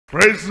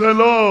Praise the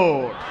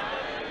Lord.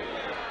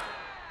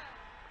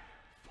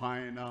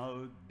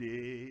 Final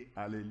day.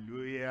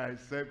 Hallelujah. I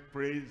said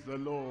praise the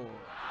Lord.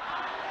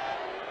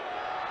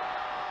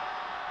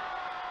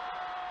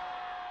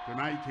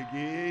 Tonight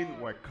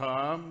again we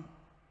come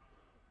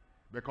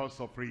because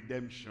of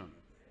redemption.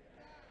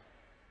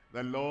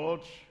 The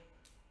Lord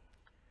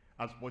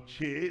has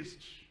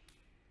purchased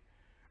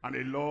and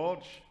the Lord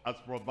has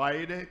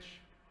provided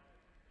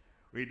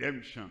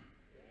redemption.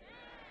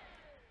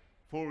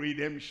 Full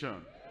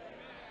redemption.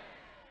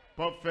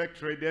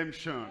 Perfect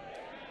redemption.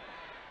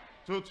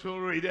 Total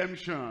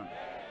redemption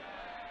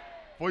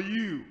for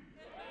you.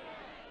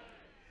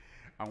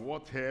 And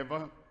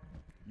whatever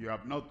you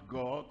have not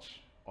got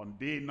on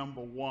day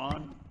number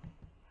 1,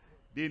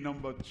 day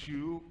number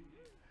 2,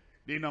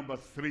 day number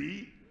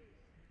 3,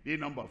 day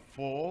number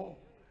 4,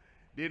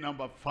 day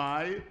number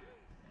 5,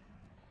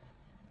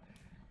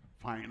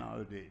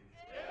 final day.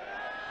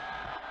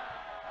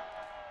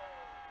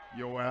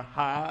 You will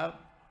have,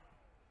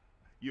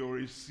 you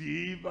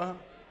receive,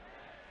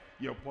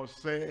 you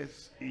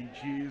possess in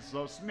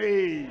Jesus'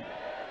 name.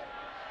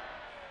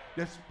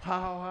 There's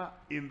power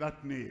in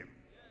that name.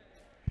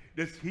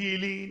 There's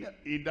healing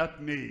in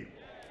that name.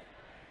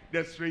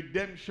 There's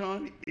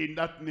redemption in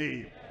that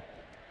name.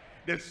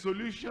 There's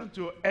solution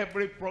to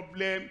every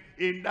problem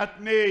in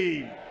that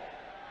name.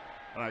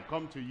 And I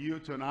come to you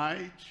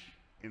tonight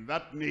in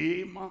that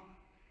name,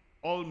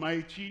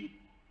 almighty,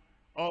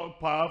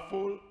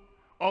 all-powerful,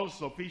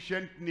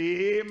 all-sufficient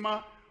name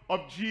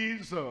of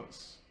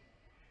Jesus.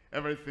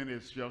 Everything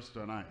is yours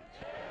tonight.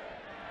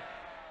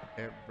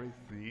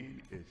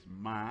 Everything is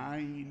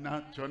mine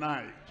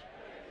tonight.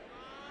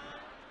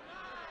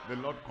 The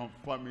Lord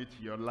confirm it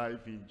in your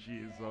life in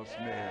Jesus'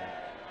 name.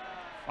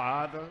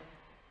 Father,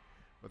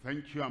 we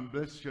thank you and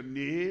bless your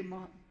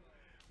name.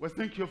 We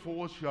thank you for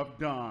what you have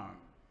done,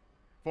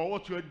 for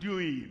what you are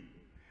doing,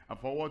 and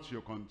for what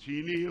you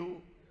continue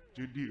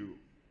to do.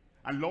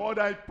 And Lord,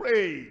 I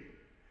pray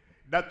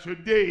that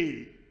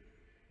today,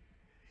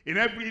 in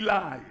every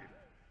life,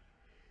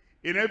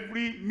 in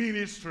every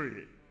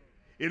ministry,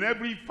 in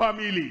every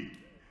family,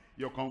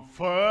 you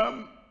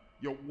confirm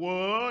your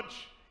word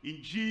in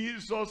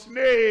Jesus'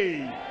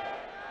 name.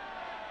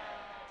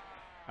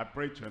 I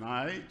pray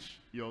tonight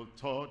you'll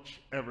touch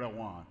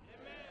everyone.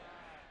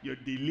 You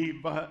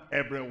deliver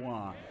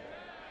everyone.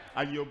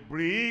 And you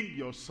bring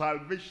your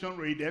salvation,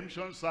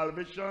 redemption,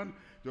 salvation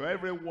to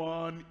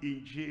everyone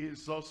in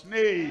Jesus'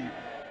 name.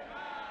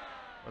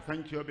 But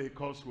thank you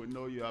because we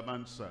know you have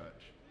answered.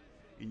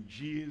 In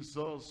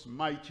Jesus'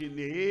 mighty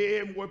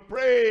name we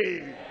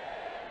pray.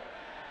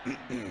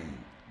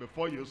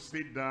 Before you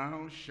sit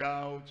down,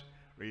 shout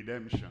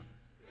redemption.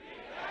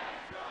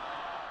 Redemption.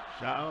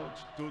 Shout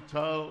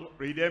total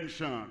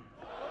redemption.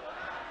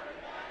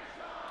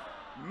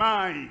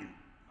 Mine.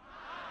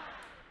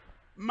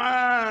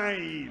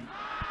 Mine.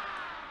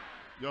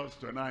 Just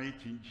tonight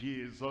in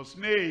Jesus'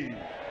 name.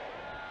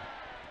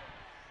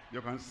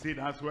 You can see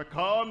that as we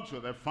come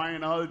to the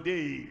final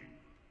day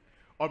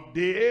of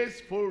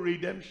this full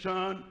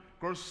redemption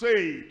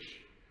crusade,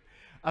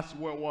 as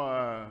we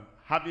were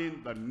having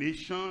the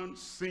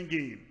nations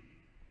singing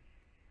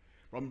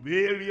from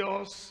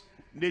various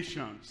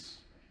nations.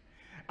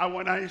 And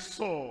when I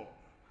saw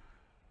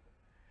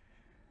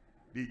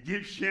the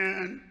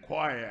Egyptian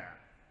choir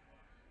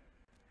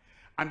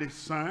and they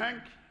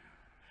sang,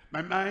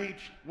 my mind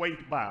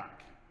went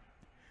back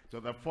to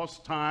the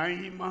first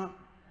time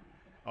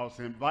I was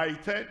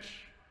invited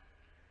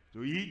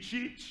to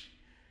Egypt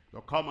to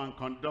come and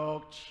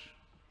conduct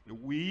a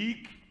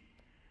week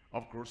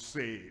of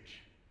crusade.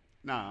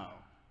 Now,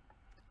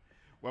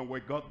 when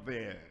we got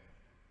there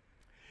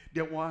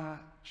were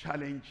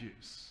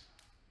challenges.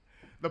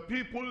 The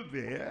people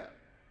there,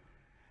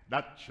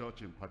 that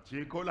church in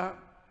particular,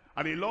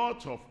 and a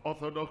lot of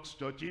Orthodox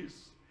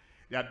churches,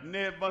 they had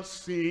never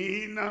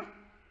seen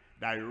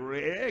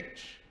direct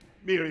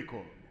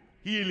miracle,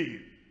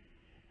 healing,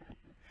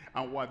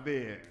 and were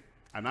there.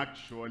 And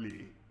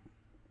actually,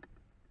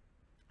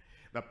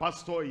 the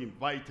pastor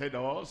invited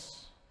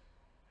us.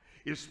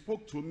 He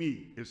spoke to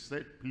me. He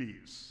said,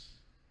 please,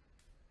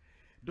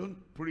 don't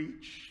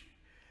preach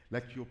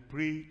like you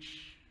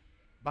preach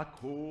back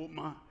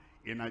home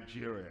in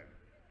Nigeria.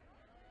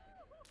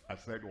 I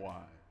said,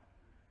 why?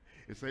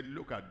 He said,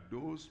 look at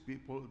those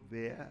people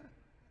there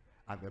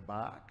at the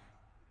back.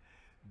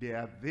 They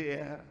are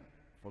there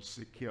for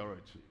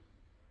security.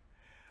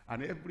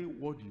 And every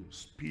word you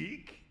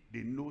speak,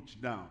 they note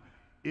down.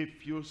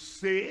 If you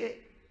say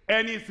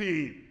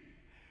anything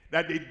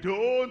that they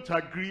don't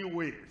agree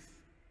with,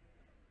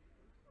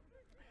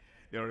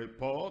 they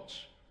report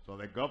to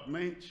the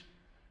government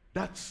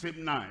that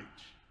same night,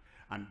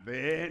 and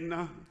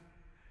then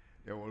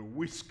they will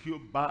whisk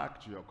you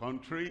back to your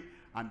country,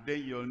 and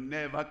then you'll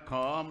never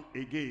come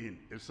again.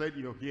 They said,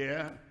 you're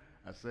here?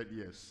 I said,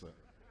 yes, sir.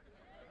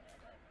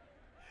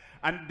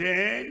 And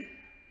then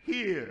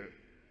here,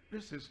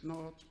 this is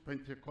not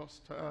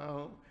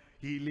Pentecostal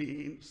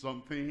healing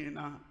something.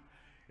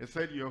 He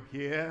said, you're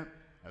here?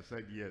 I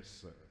said, yes,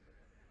 sir.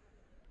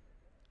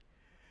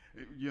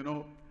 You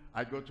know,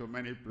 I go to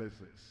many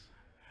places.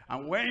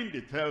 And when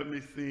they tell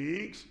me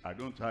things, I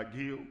don't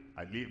argue.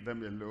 I leave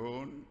them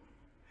alone.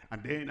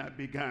 And then I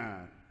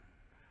began.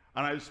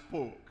 And I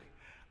spoke.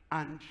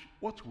 And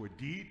what we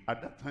did,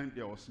 at that time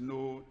there was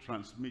no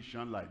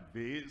transmission like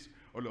this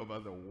all over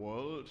the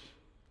world.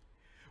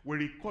 We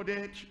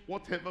recorded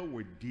whatever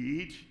we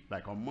did,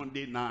 like on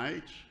Monday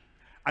night.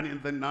 And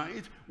in the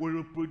night, we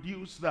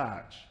reproduced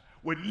that.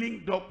 We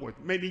linked up with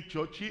many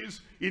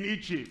churches in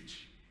Egypt.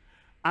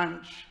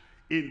 And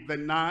in the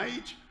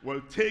night,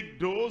 we'll take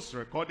those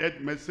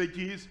recorded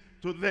messages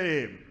to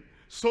them,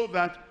 so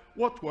that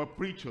what we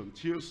preach on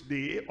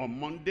Tuesday, on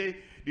Monday,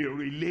 they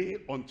relay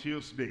on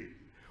Tuesday.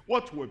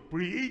 What we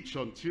preach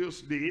on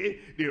Tuesday,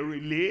 they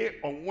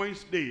relay on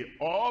Wednesday,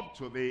 up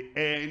to the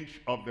end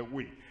of the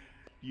week.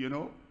 You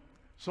know,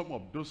 some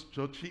of those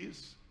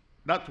churches,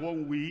 that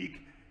 1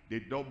 week, they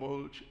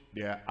doubled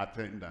their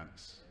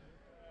attendance.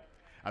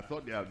 I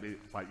thought there'll be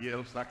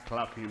Perpetual start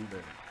clapping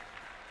them.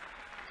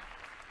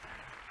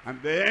 And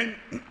then,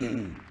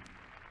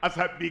 as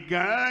I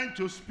began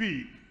to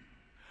speak,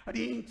 I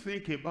didn't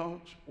think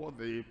about what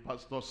the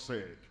pastor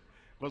said,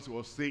 because he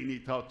was saying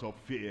it out of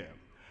fear.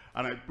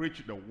 And I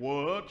preached the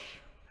word,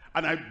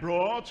 and I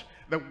brought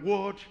the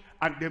word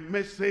and the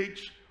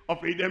message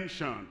of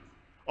redemption,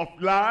 of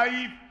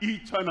life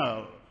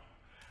eternal.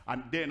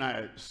 And then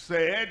I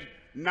said,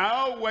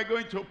 now we're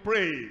going to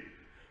pray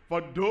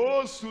for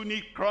those who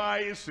need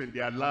Christ in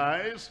their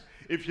lives.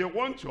 If you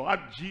want to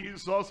have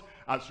Jesus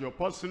as your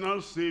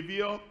personal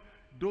savior,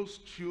 those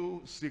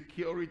two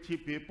security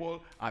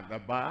people at the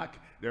back,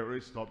 they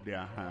raised up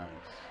their hands.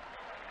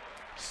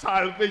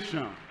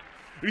 Salvation,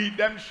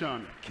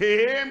 redemption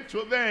came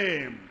to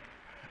them.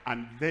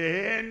 And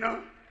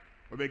then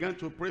we began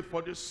to pray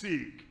for the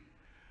sick.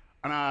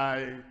 And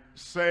I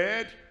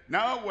said,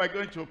 now we're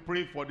going to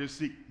pray for the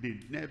sick.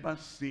 They'd never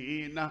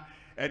seen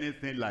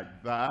anything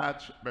like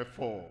that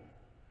before.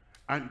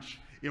 And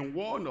in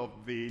one of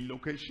the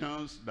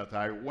locations that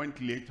I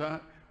went later,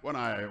 when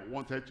I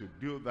wanted to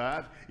do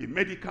that, a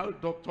medical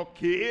doctor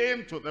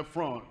came to the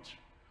front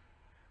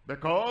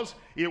because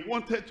he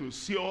wanted to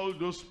see all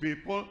those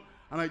people.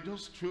 And I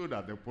just stood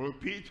at the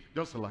pulpit,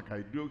 just like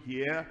I do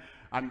here.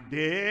 And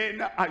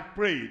then I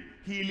prayed,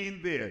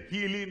 healing there,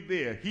 healing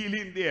there,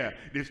 healing there.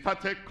 They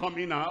started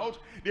coming out.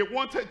 They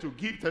wanted to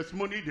give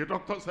testimony. The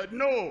doctor said,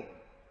 no,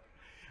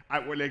 I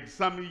will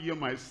examine you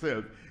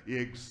myself. He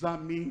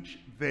examined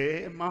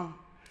them.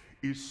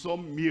 He saw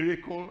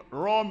miracle,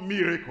 raw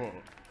miracle.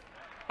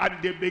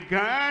 And they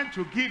began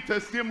to give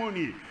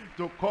testimony.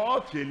 To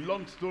cut a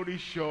long story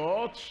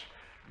short,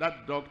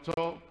 that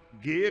doctor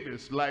gave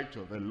his life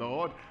to the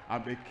Lord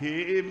and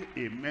became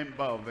a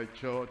member of the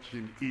church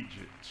in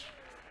Egypt.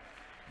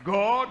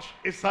 God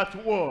is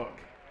at work.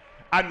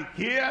 And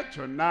here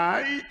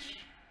tonight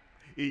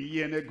in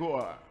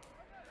Yenagoa,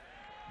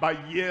 by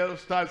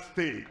Yelsta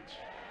State,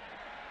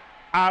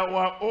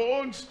 our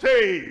own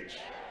state.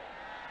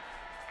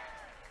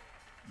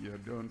 You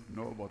don't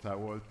know, but I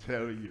will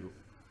tell you.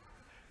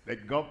 The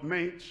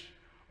government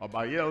of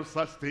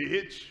Bayelsa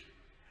State,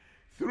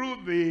 through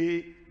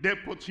the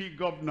deputy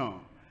governor,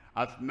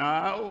 has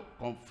now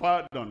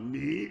conferred on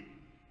me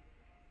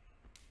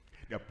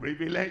the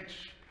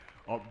privilege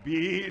of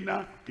being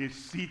a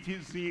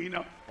citizen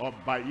of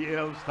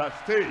Bayelsa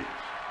State.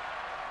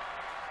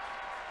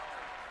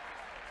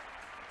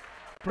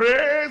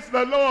 Praise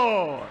the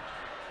Lord.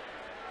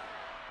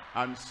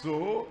 And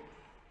so,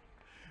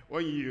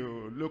 when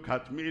you look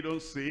at me,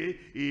 don't say,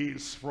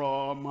 he's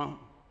from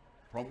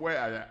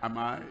where am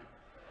I?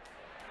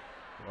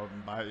 From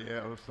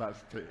Bayelsa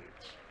State.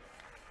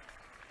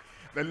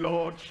 The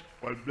Lord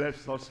will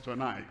bless us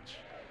tonight.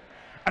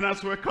 And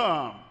as we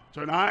come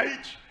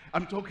tonight,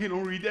 I'm talking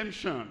on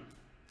redemption.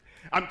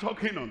 I'm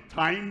talking on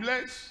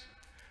timeless,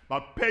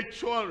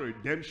 perpetual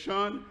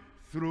redemption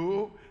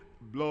through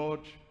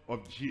blood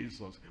of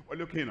Jesus. We're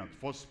looking at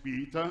 1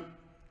 Peter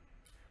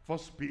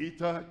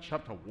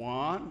chapter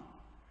 1.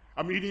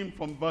 I'm reading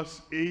from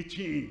verse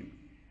 18.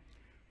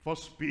 1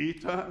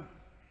 Peter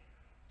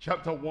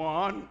chapter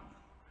 1,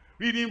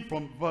 reading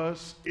from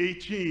verse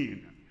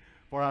 18.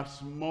 For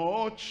as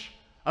much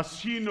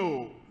as ye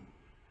know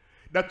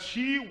that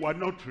ye were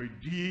not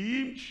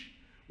redeemed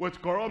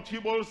with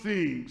corruptible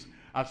things,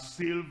 as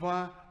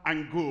silver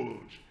and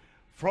gold,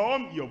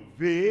 from your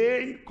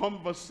vain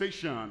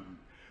conversation,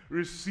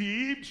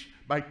 received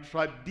by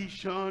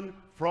tradition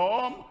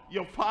from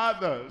your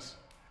fathers.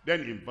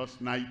 Then in verse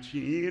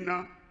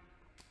 19,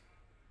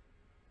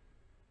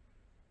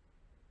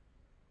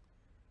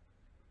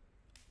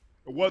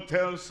 what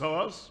tells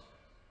us?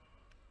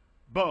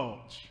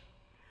 But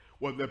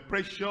with the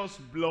precious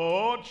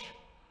blood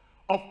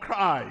of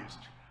Christ,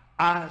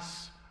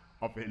 as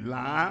of a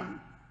lamb,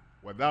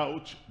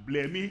 without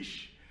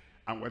blemish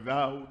and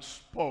without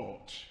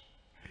spot.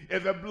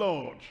 In the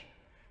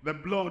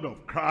blood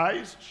of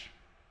Christ,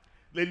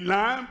 the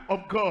Lamb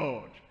of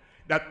God,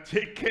 that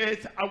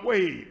taketh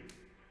away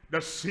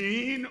the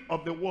sin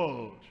of the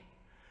world,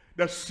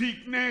 the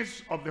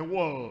sickness of the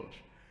world,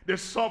 the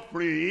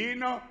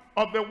suffering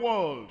of the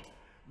world.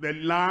 The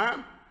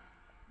Lamb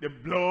the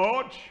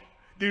blood,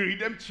 the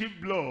redemptive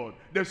blood,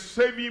 the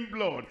saving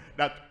blood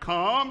that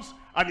comes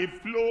and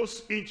it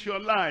flows into your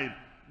life.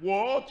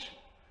 What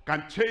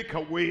can take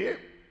away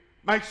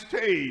my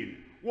stain,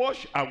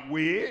 wash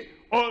away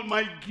all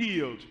my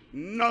guilt?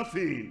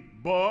 Nothing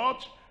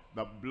but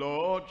the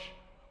blood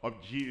of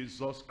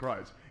Jesus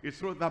Christ. It's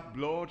through that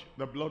blood,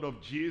 the blood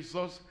of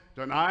Jesus,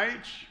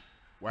 tonight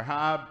we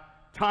have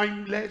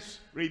timeless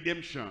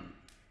redemption,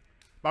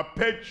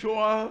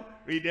 perpetual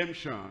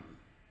redemption,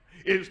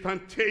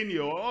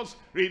 instantaneous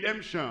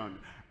redemption,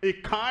 a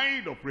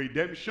kind of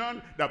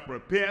redemption that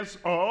prepares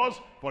us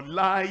for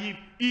life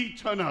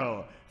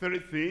eternal. Three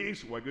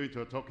things we're going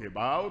to talk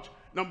about.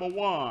 Number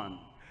one,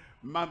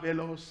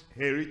 marvelous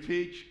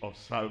heritage of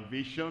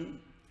salvation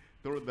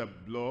through the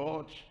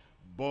blood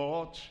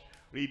bought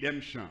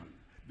redemption.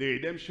 The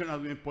redemption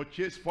has been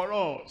purchased for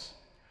us,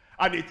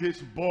 and it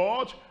is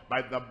bought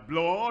by the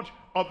blood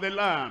of the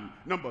Lamb.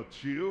 Number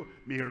two,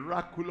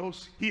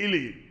 miraculous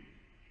healing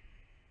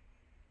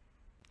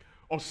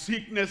of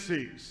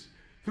sicknesses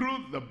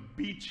through the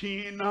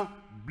beating,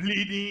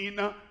 bleeding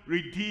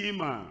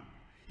Redeemer.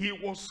 He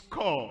was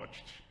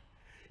scourged,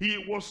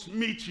 he was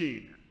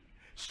smitten,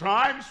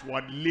 stripes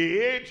were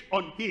laid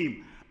on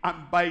him,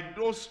 and by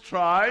those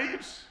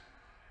stripes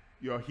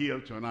you're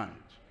healed tonight.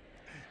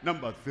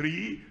 Number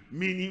three,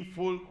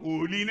 meaningful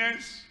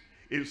holiness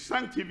in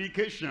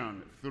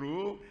sanctification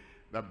through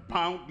the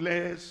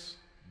boundless,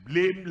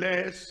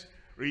 blameless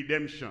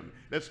redemption.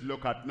 Let's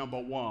look at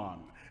number one.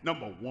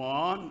 Number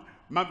one,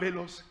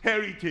 marvelous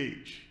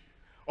heritage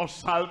of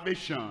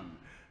salvation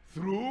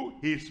through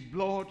his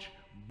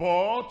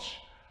blood-bought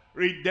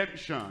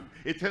redemption.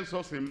 It tells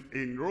us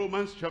in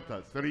Romans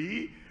chapter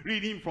 3,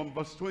 reading from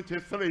verse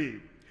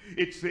 23.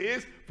 It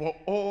says, for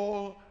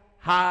all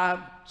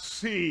have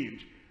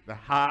sinned. The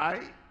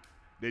high,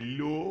 the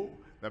low,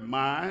 the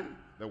man,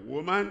 the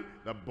woman,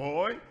 the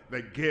boy,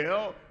 the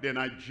girl, the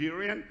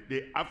Nigerian,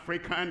 the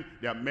African,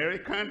 the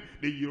American,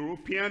 the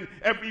European,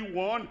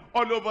 everyone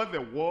all over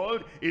the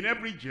world, in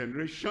every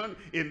generation,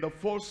 in the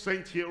 4th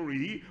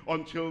century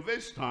until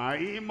this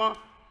time,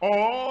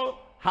 all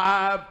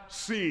have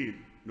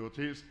sinned.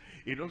 Notice,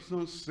 it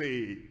doesn't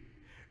say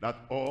that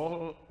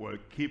all will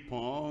keep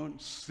on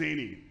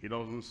sinning. It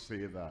doesn't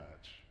say that.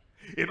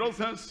 It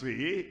doesn't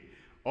say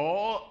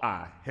all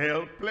are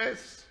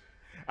helpless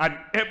and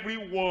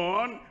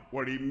everyone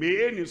will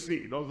remain in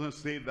sin. It doesn't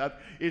say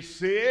that. It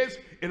says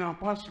in our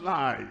past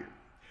life,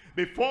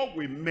 before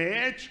we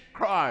met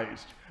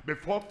Christ,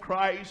 before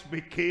Christ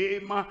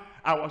became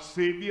our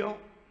Savior,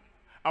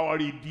 our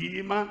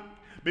Redeemer,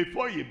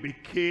 before he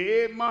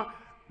became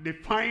the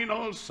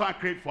final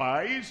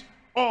sacrifice,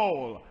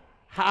 all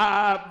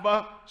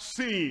have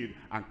sinned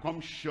and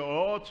come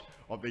short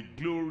of the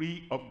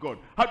glory of God.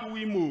 How do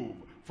we move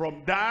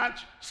from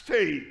that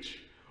state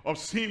of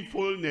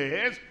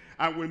sinfulness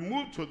and we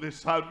move to the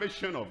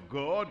salvation of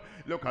God?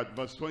 Look at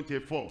verse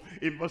 24.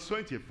 In verse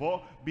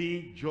 24,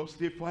 being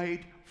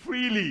justified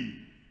freely.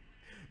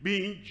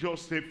 Being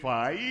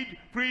justified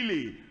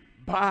freely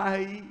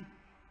by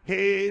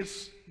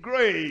his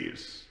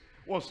grace.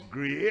 What's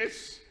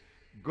grace?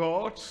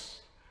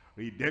 God's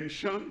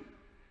redemption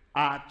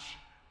at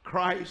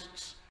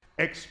Christ's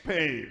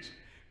expense.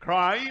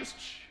 Christ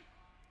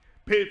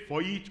paid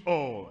for it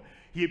all.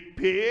 He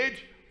paid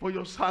for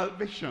your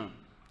salvation.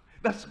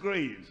 That's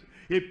grace.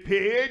 He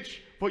paid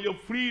for your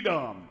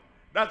freedom.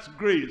 That's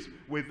grace.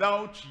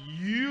 Without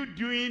you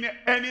doing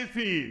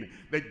anything.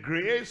 The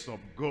grace of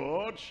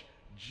God.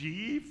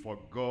 G for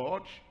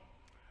God.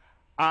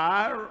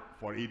 R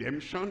for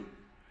redemption.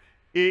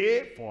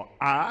 A for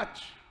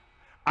art.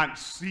 And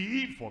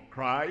C for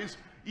Christ.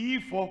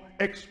 E for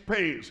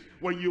expense.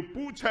 When you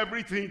put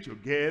everything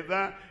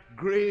together,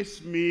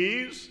 grace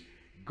means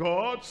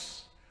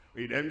God's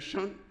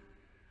redemption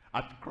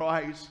at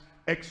Christ's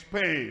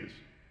expense.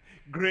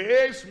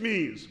 Grace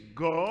means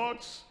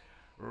God's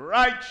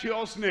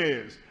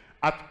righteousness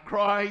at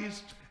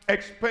Christ's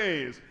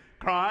expense.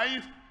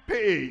 Christ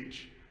paid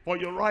for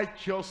your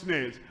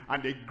righteousness,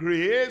 and the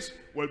grace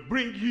will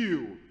bring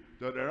you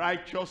to the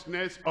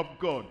righteousness of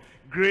God.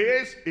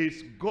 Grace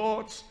is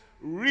God's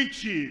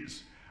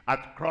riches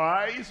at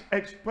Christ's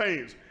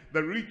expense,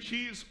 the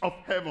riches of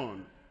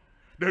heaven,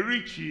 the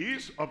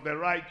riches of the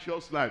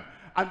righteous life,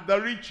 and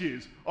the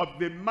riches of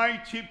the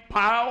mighty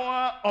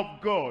power of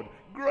God.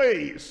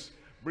 Grace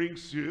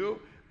brings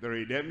you the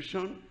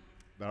redemption,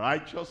 the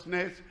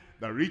righteousness,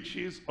 the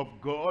riches of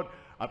God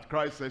at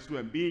Christ's expense,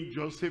 and being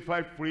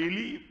justified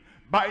freely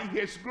by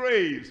his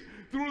grace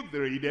through the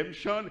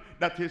redemption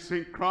that is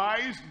in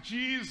Christ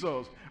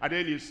Jesus. And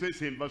then he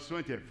says in verse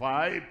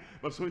 25,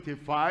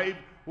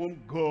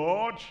 whom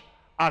God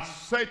has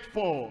set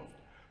forth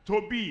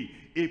to be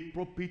a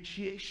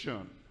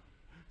propitiation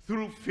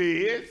through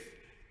faith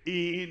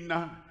in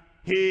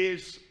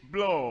his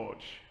blood.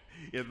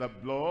 In the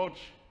blood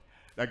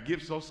that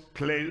gives us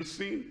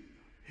cleansing,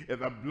 in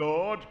the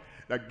blood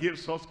that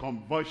gives us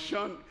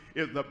conversion,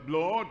 in the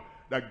blood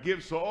that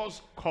gives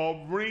us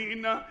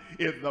covering,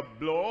 in the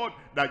blood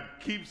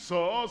that keeps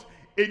us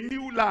a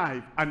new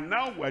life. And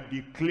now we're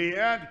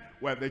declared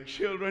we're the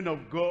children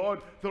of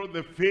God through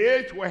the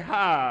faith we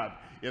have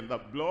in the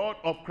blood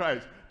of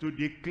Christ, to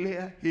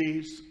declare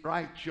his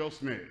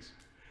righteousness,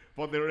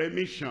 for the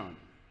remission,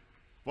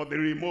 for the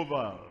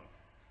removal,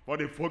 for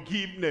the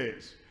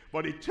forgiveness,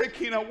 for the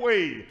taking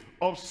away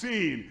of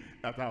sin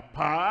that are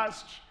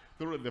passed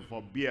through the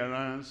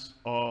forbearance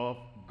of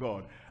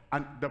God.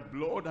 And the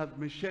blood has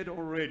been shed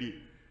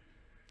already.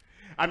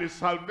 And the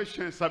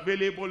salvation is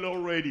available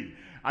already.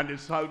 And the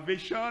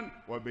salvation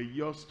will be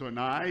yours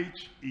tonight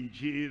in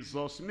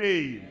Jesus'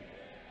 name.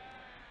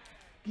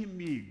 Give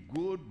me a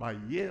good by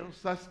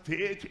years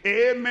state,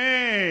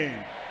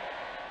 amen.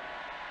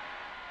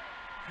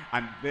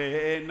 And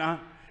then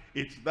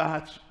it's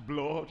that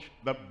blood,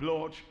 the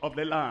blood of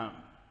the Lamb,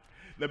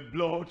 the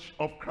blood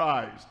of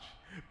Christ,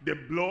 the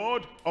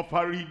blood of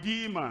our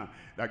Redeemer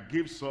that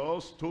gives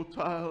us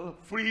total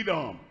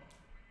freedom.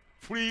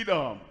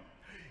 Freedom.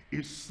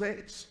 It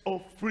sets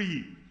us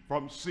free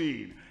from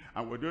sin.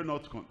 And we do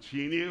not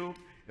continue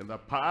in the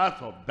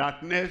path of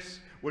darkness.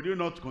 We do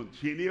not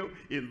continue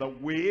in the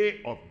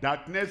way of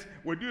darkness.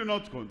 We do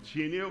not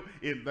continue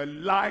in the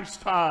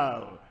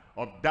lifestyle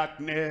of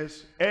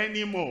darkness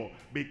anymore,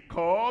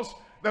 because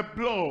the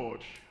blood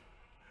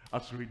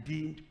has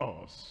redeemed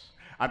us.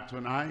 And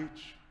tonight,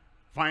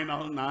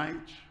 final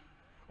night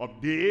of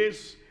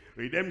this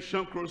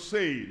redemption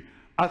crusade,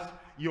 as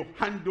you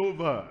hand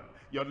over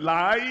your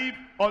life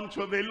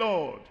unto the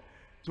Lord,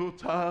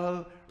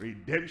 total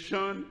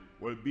redemption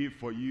will be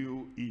for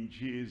you in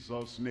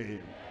Jesus'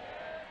 name.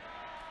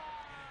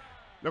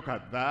 Look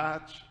at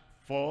that,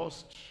 1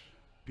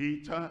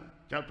 Peter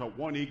chapter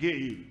 1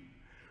 again,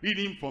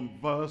 reading from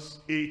verse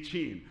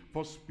 18.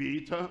 1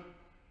 Peter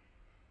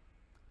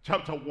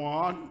chapter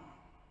 1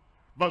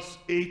 verse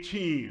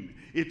 18.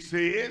 It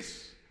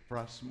says, for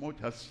as much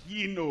as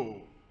ye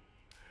know,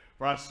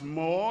 for as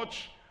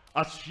much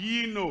as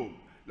ye know.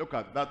 Look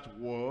at that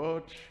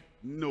word,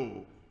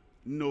 know,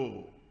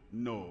 know,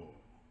 know.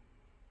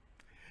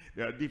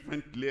 There are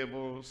different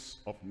levels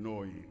of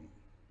knowing.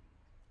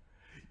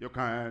 You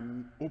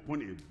can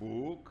open a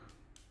book,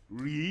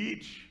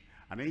 read,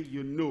 and then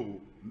you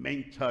know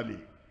mentally.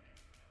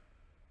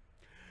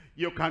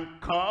 You can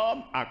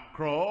come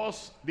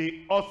across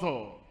the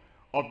author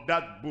of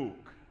that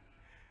book,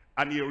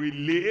 and he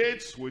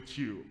relates with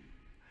you,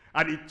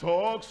 and he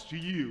talks to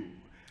you,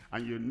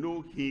 and you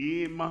know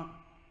him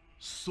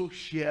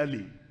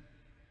socially.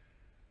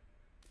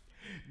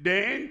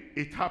 Then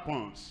it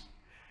happens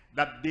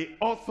that the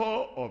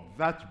author of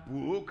that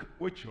book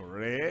which you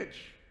read,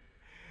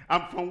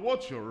 and from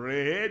what you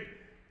read,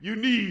 you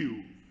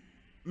knew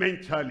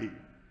mentally.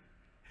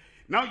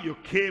 Now you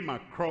came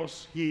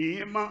across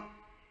him,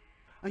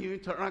 and you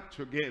interact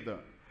together,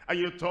 and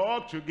you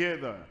talk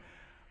together,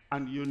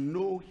 and you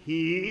know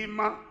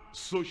him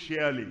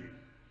socially.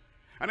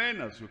 And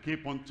then as you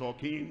keep on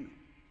talking,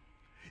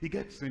 he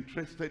gets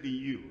interested in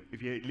you.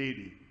 If you're a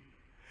lady,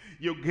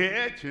 you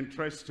get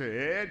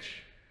interested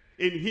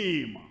in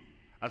him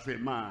as a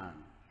man.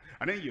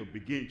 And then you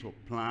begin to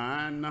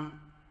plan,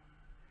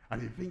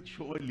 and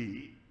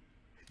eventually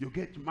you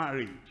get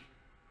married.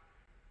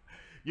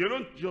 You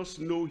don't just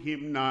know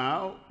him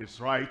now, he's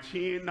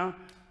writing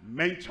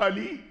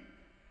mentally.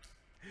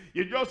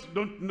 You just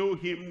don't know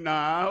him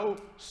now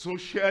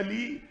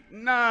socially.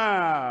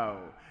 Now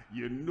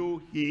you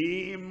know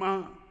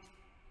him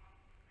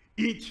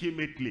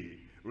intimately,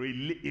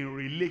 in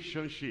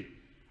relationship,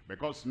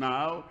 because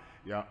now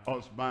you're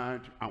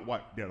husband and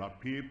wife. There are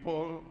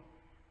people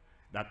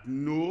that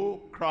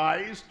know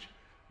Christ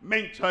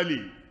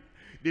mentally.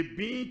 They've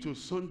been to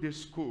Sunday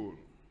school,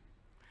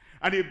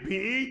 and they've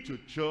been to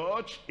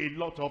church a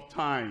lot of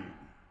time,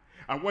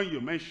 and when you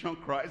mention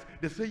Christ,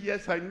 they say,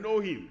 yes, I know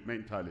him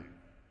mentally.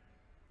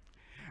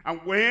 And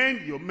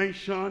when you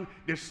mention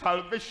the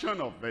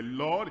salvation of the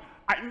Lord,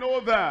 I know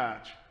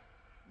that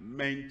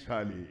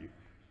mentally.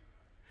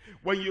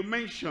 When you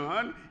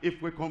mention,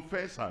 if we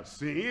confess our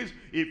sins,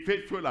 he's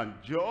faithful and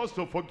just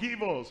to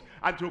forgive us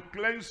and to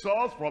cleanse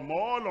us from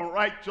all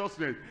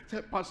unrighteousness.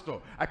 Say, Pastor,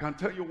 I can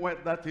tell you where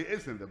that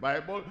is in the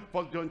Bible.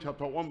 1 John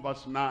chapter 1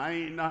 verse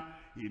 9.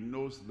 He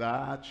knows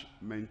that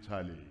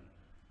mentally.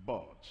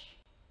 But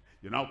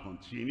you now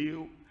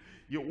continue.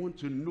 You want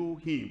to know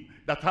him,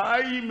 that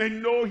I may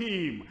know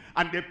him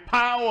and the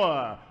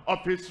power of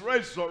his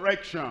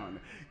resurrection.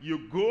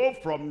 You go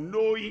from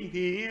knowing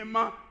him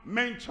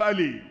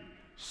mentally,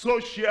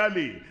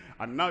 socially,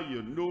 and now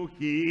you know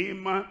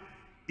him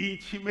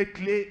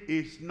intimately.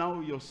 Is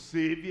now your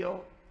Savior,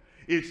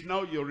 is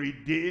now your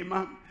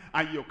Redeemer,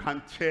 and you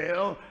can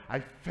tell, I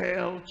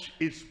felt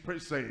his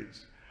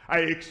presence,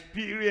 I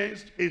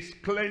experienced his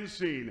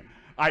cleansing,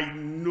 I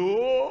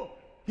know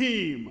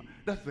him.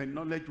 That's the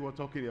knowledge we're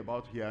talking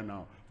about here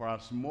now. For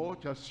as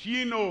much as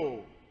ye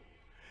know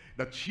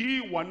that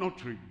ye were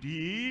not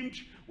redeemed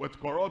with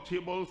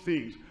corruptible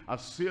things,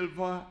 as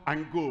silver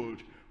and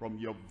gold, from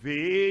your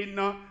vain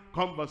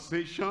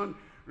conversation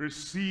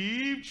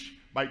received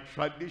by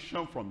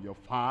tradition from your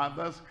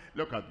fathers.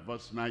 Look at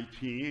verse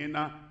 19.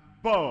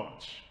 But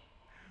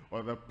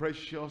for the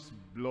precious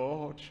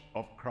blood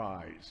of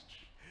Christ.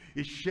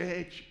 He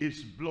shed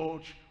his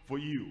blood for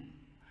you.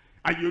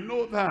 And you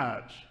know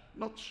that,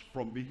 not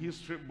from the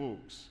history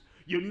books.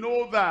 You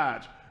know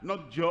that,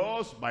 not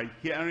just by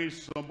hearing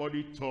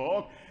somebody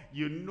talk.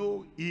 You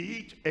know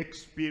it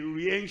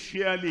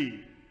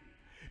experientially.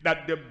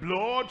 That the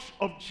blood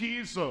of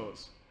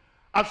Jesus,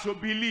 as you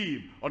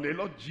believe on the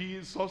Lord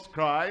Jesus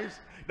Christ,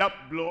 that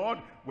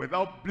blood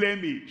without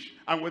blemish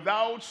and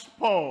without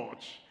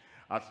spot,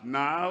 has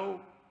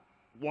now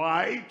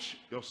wiped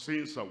your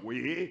sins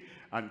away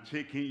and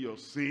taken your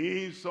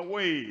sins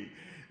away.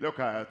 Look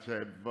at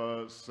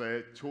verse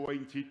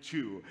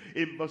 22.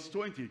 In verse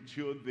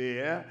 22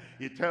 there,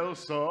 it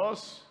tells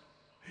us,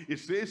 it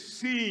says,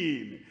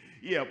 seeing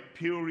ye have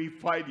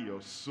purified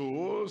your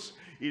souls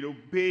in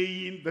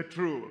obeying the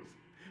truth.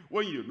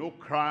 When you know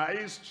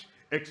Christ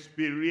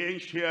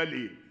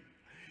experientially,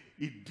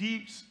 he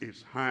dips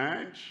his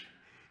hand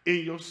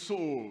in your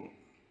soul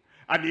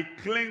and he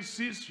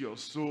cleanses your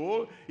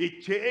soul.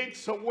 He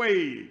takes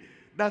away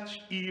that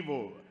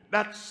evil,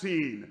 that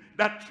sin,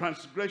 that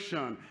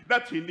transgression,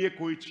 that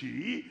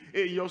iniquity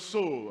in your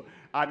soul,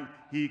 and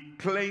he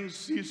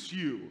cleanses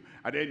you.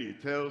 And then he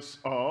tells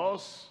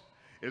us,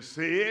 it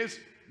says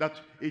that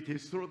it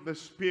is through the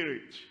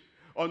Spirit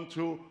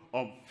unto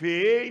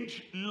unfeigned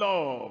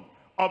love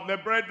of the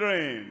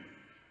brethren.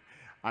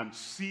 And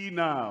see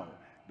now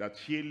that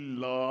ye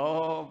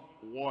love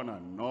one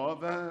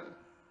another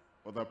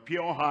with a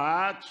pure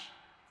heart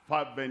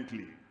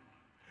fervently.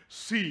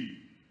 See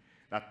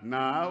that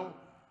now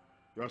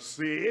you are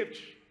saved,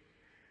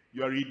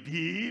 you are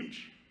redeemed,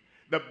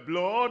 the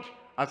blood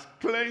has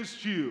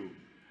cleansed you.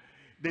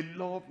 The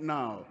love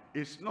now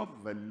is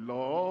not the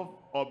love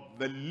of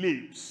the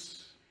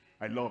lips.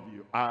 I love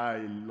you, I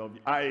love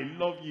you, I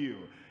love you.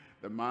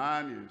 The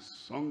man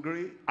is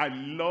hungry, I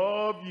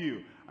love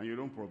you, and you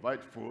don't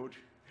provide food.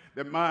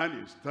 The man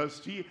is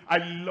thirsty, I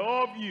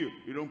love you,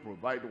 you don't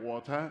provide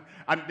water.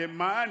 And the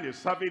man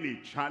is having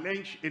a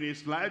challenge in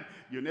his life,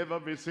 you never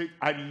visit.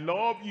 I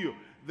love you.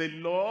 The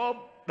love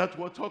that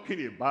we're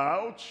talking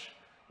about,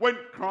 when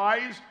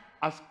Christ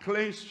has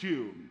cleansed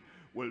you,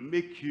 will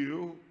make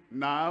you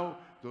now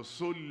to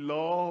so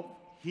love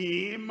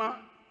him.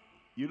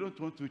 You don't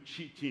want to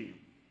cheat him.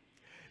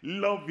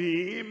 Love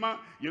him.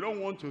 You don't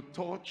want to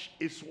touch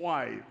his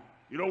wife.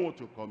 You don't want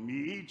to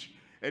commit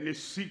any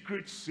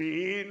secret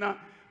sin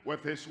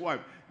with his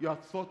wife. You are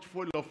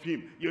thoughtful of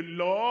him. You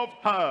love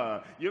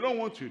her. You don't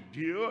want to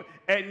do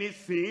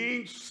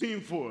anything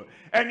sinful,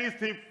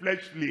 anything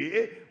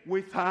fleshly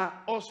with her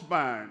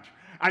husband.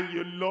 And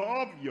you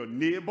love your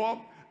neighbor,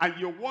 and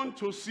you want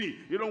to see.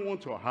 You don't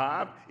want to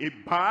have a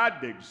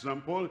bad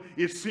example,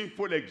 a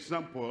sinful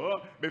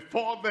example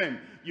before them.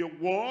 You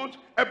want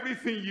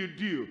everything you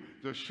do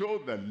to show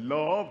the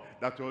love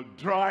that will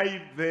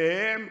drive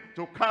them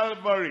to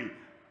Calvary.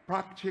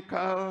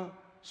 Practical,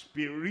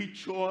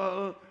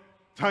 spiritual,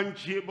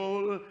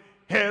 tangible,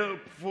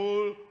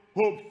 helpful,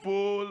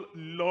 hopeful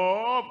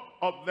love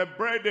of the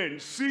brethren.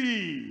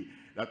 See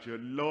that you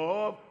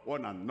love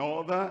one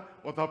another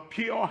with a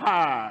pure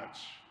heart.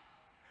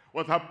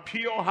 With a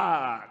pure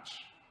heart.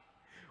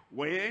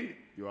 When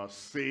you are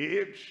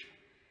saved,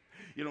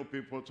 you know,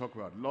 people talk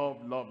about love,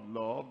 love,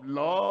 love,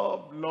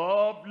 love,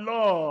 love,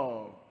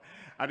 love.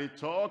 And they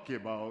talk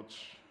about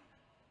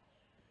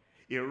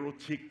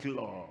erotic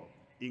love.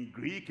 In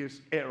Greek,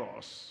 it's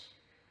eros.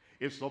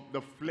 It's of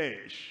the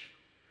flesh.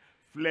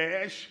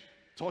 Flesh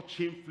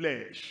touching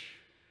flesh.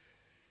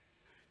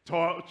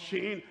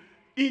 Touching,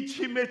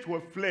 intimate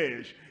with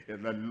flesh,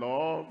 is the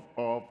love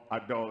of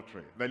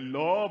adultery, the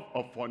love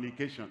of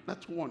fornication.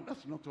 That's one.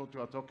 That's not what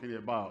we are talking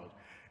about.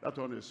 That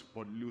one is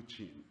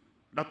polluting.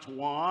 That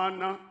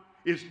one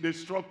is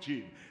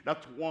destructive.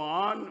 That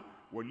one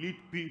will lead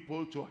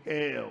people to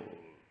hell.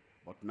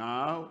 But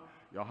now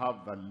you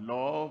have the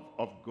love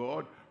of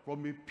God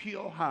from a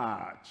pure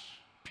heart.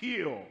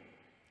 Pure.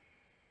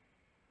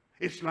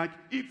 It's like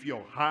if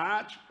your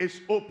heart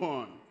is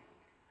open,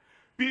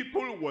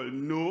 people will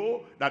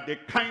know that the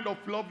kind of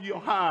love you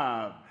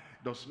have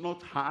does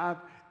not have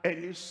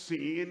any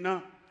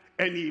sin,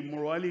 any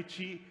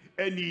immorality,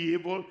 any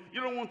evil.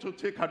 You don't want to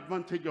take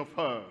advantage of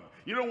her.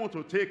 You don't want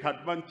to take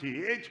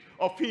advantage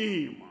of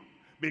him.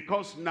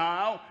 Because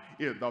now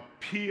is the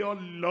pure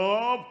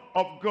love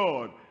of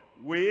God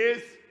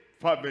with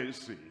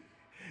fervency.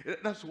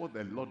 That's what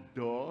the Lord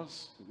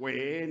does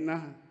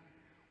when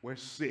we're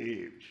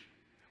saved.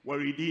 We're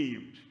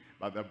redeemed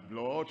by the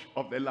blood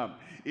of the Lamb.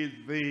 Is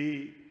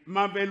the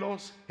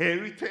marvelous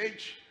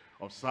heritage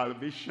of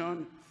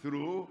salvation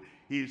through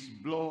his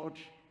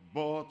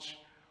blood-bought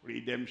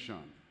redemption.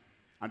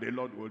 And the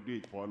Lord will do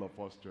it for all of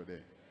us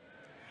today.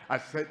 I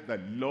said the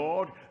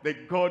Lord, the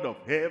God of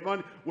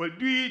heaven, will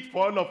do it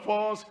for all of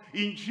us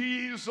in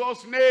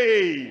Jesus'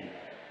 name.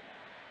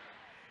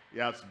 He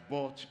has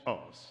bought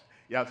us.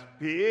 He has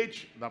paid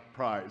the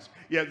price.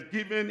 He has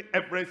given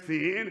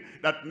everything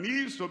that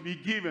needs to be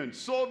given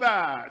so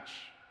that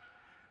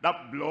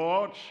that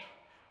blood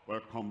will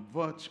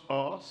convert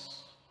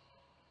us,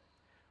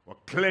 will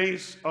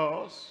cleanse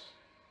us,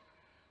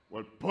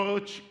 will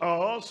purge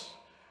us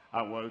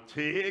and will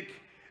take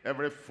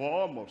every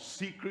form of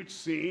secret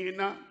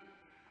sin,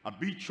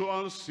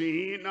 habitual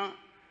sin,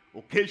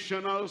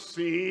 occasional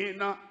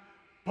sin,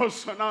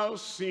 personal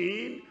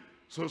sin,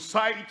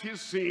 society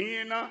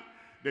sin,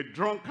 the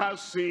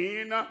drunkard's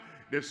sin,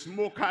 the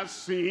smoker's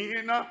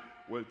sin.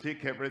 Will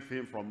take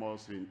everything from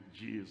us in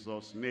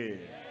Jesus' name.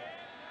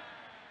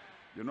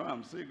 You know,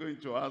 I'm still going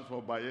to ask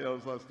for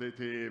Bielsa, state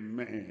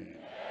amen.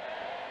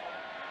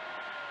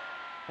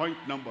 Point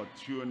number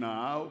 2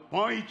 now.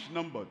 Point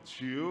number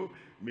 2,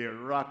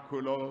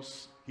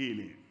 miraculous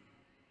healing.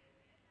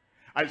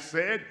 I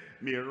said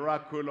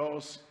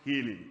miraculous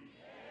healing.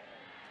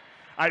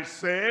 I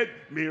said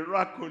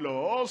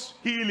miraculous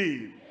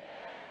healing.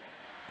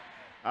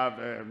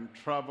 I've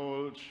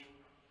traveled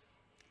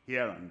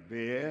here and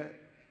there,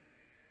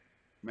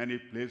 many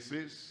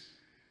places.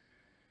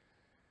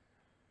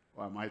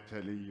 Why am I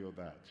telling you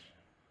that?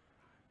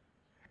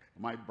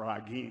 Am I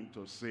bragging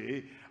to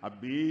say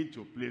I've been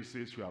to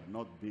places you have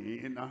not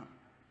been?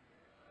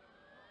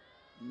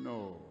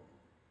 No.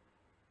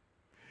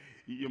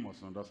 You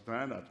must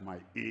understand at my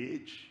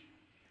age,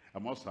 I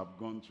must have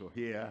gone to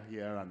here,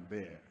 and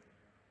there.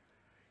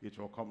 It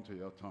will come to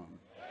your turn.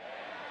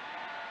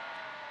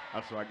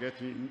 As we are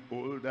getting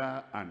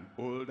older and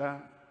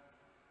older,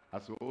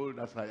 as old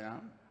as I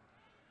am,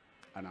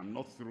 and I'm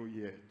not through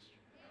yet.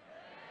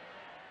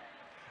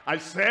 I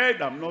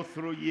said I'm not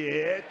through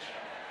yet.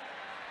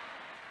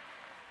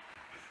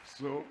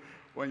 So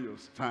when you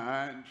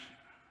stand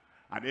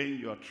and then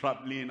you're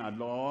traveling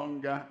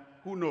along,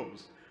 who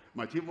knows?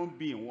 Might even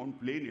be in one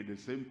plane, in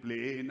the same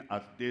plane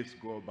as days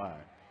go by.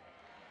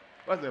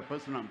 What's the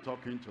person I'm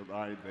talking to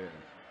right there?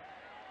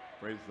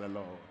 Praise the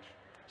Lord.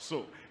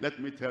 So let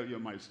me tell you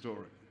my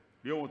story.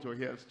 You want to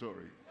hear a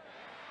story?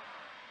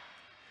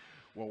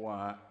 We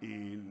were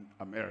in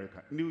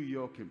America, New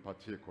York in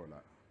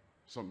particular,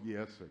 some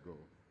years ago.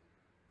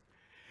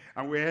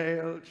 And we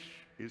held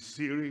a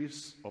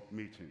series of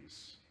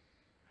meetings.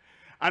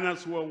 And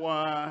as we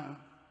were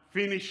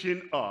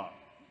finishing up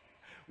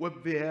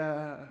with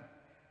their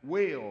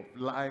way of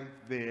life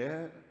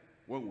there,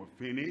 when we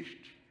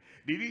finished,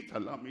 they didn't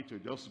allow me to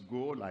just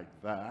go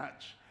like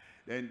that.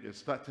 Then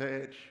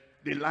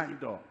they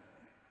lined up,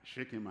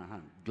 shaking my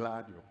hand.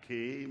 Glad you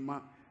came,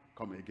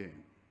 come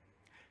again.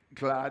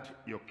 Glad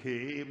you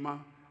came,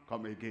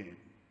 come again.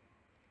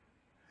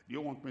 Do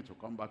you want me to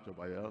come back to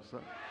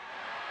Bielsa?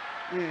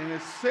 Yeah,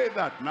 say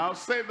that now,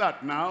 say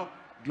that now.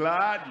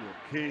 Glad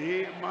you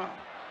came,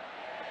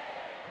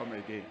 come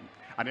again.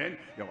 And then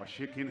they were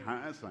shaking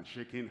hands and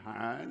shaking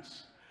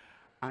hands.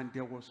 And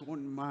there was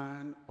one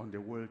man on the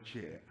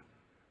wheelchair.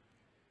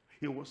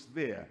 He was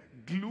there,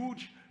 glued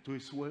to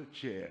his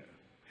wheelchair.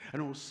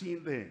 And I was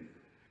seeing them.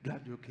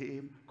 Glad you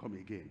came, come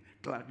again.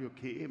 Glad you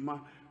came,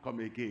 come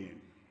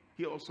again.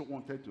 He also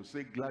wanted to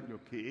say, glad you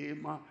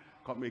came,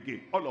 come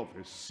again. All of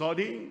a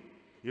sudden,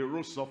 he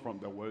rose up from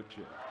the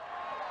wheelchair.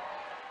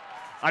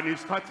 And he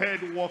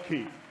started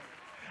walking.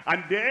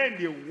 And then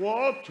he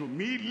walked to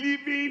me,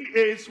 leaving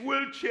his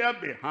wheelchair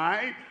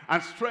behind,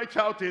 and stretched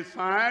out his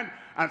hand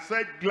and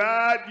said,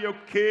 glad you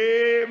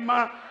came,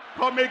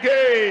 come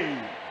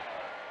again.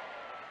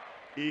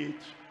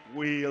 It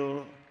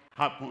will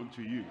happen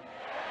to you.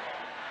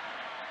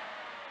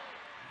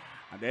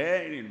 And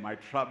then in my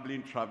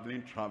traveling,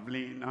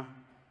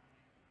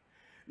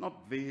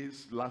 not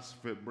this last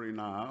February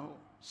now,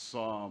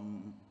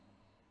 some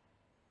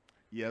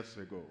years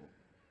ago,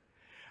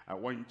 I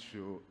went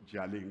to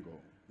Jalingo.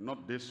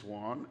 Not this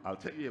one, I'll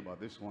tell you about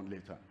this one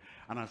later.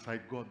 And as I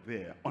got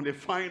there, on the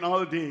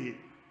final day,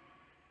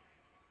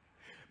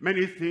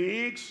 many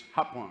things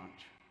happened.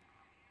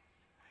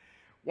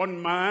 One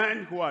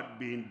man who had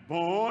been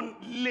born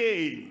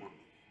lame,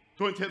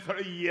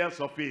 23 years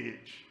of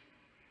age,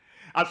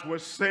 as we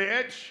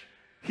said,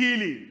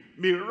 healing,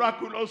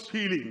 miraculous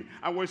healing.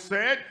 And we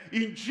said,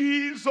 in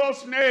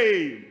Jesus'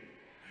 name.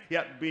 He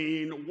had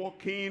been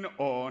walking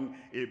on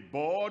a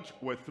board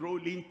with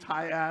rolling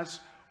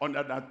tires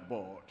under that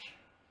board.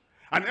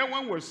 And then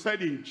when we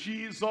said, in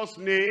Jesus'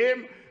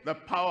 name, the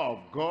power of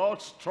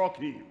God struck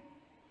him.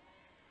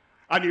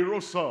 And he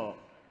rose up.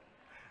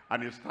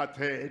 And he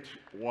started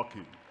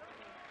walking.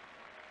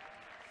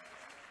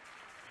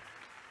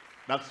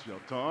 That's your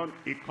turn.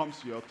 It comes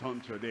to your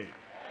turn today.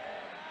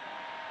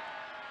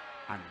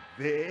 And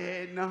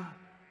then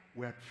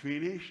we had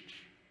finished.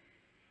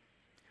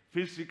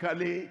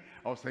 Physically,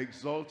 I was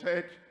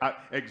exhausted.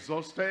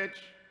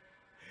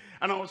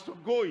 And I was to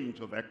go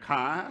into the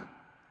car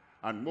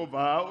and move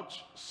out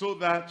so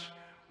that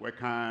we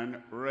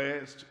can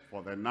rest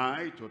for the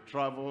night to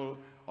travel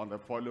on the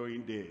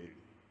following day.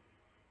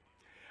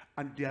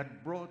 And they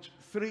had brought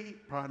 3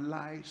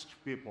 paralyzed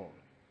people.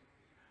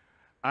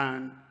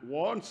 And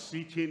one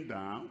sitting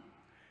down,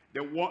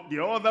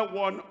 the other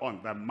one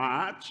on the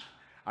mat,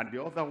 and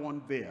the other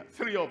one there.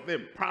 3 of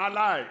them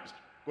paralyzed,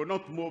 could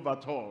not move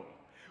at all.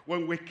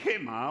 When we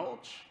came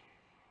out,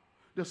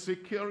 the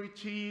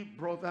security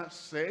brother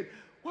said,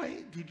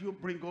 why did you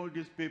bring all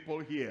these people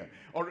here?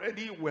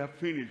 Already we're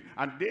finished.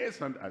 And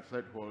this, and I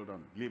said, hold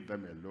on, leave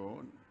them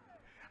alone.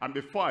 And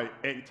before I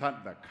entered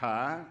the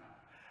car,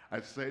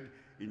 I said,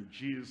 in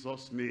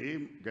Jesus'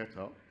 name, get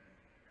up.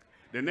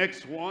 The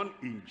next one,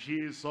 in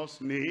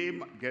Jesus'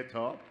 name, get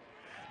up.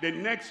 The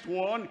next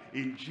one,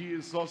 in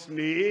Jesus'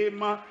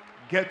 name,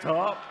 get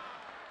up.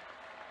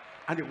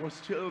 And it was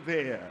still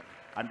there.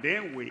 And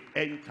then we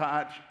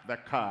entered the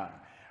car.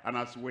 And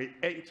as we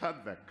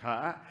entered the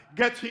car,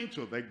 getting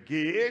to the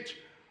gate,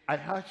 I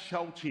heard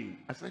shouting.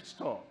 I said,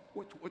 stop.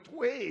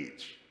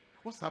 Wait.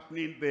 What's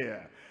happening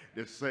there?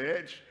 They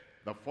said,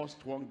 the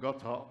first one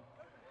got up.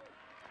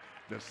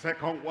 The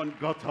second one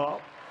got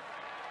up.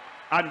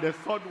 And the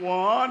third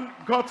one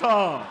got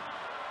up.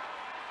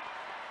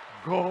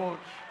 God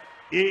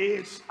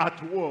is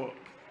at work.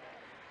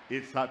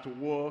 It's at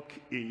work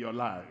in your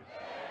life.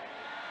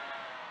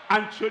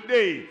 And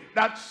today,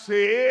 that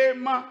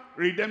same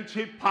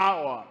redemptive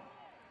power,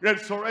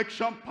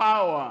 resurrection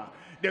power,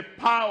 the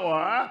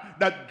power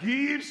that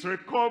gives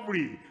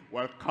recovery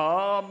will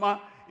come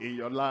in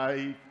your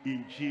life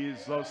in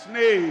Jesus'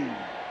 name.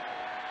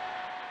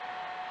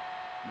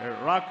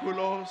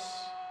 Miraculous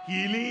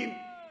healing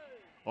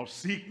of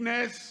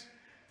sickness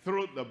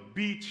through the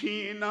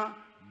beating,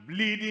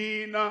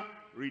 bleeding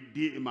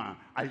Redeemer.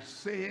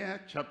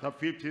 Isaiah chapter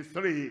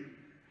 53.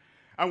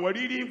 And we're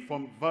reading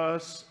from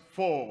verse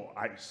 4.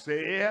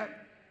 Isaiah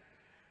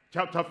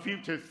chapter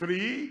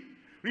 53,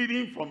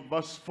 reading from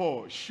verse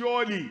 4.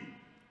 Surely,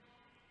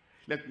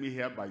 let me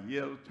hear by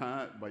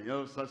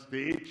Yelsa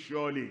state,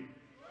 surely,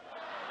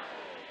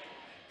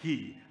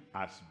 he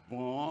has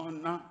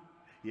borne,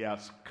 he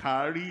has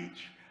carried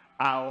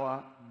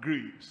our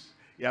griefs.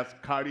 He has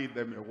carried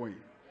them away.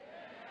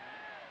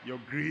 Your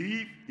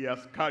grief, he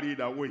has carried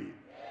away.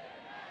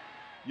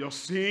 Your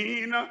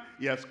sin,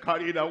 he has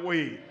carried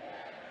away.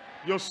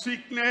 Your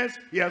sickness,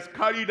 he has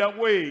carried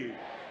away.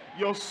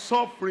 Your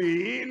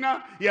suffering,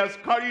 he has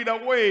carried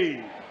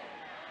away.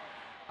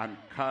 And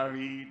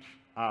carried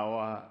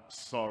our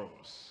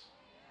sorrows.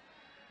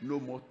 No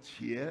more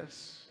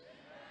tears.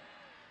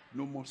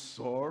 No more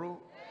sorrow.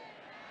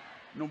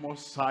 No more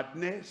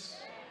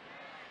sadness.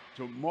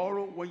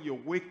 Tomorrow when you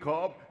wake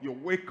up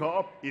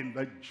in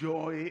the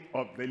joy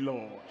of the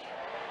Lord.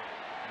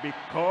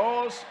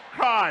 Because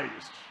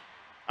Christ,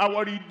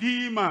 our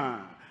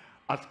Redeemer,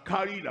 has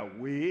carried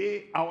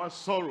away our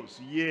sorrows.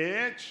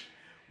 Yet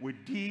we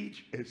did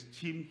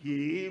esteem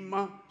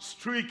him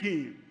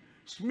stricken,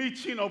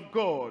 smitten of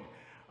God,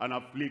 and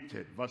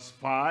afflicted. Verse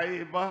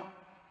 5,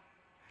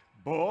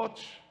 but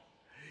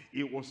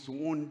he was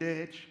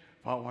wounded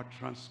for our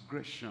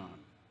transgression.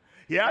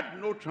 He had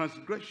no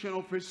transgression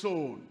of his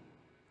own.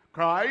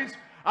 Christ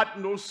had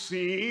no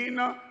sin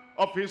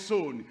of his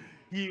own.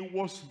 He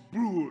was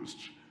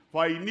bruised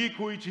for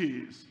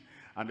iniquities,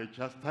 and the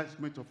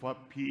chastisement of our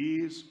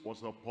peace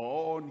was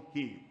upon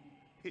him.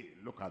 Hey,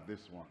 look at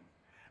this one.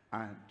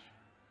 And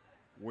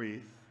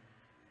with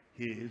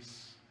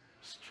his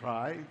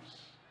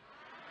stripes,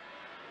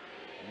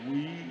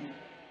 we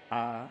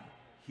are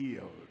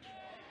healed.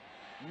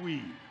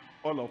 We,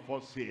 all of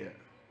us here.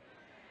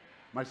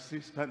 My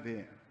sister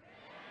there.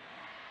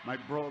 My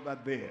brother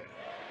there.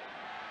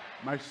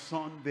 My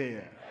son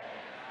there.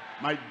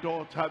 My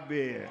daughter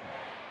there.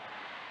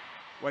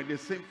 We're in the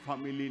same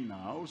family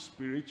now,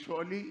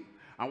 spiritually.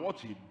 And what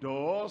he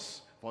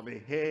does for the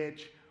head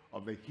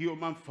of the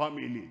human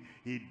family,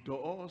 he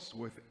does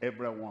with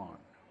everyone.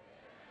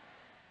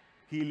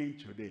 Healing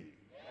today.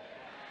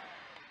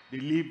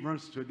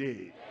 Deliverance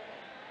today.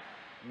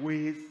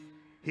 With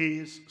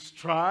his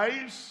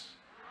stripes,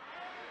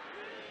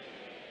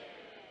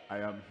 I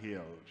am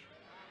healed.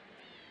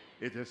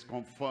 It is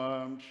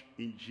confirmed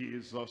in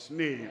Jesus'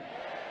 name.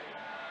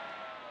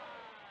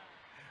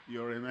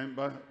 You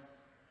remember,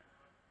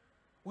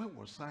 where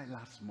was I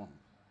last month?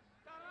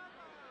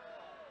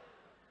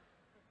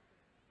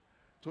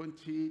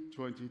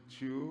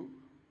 2022,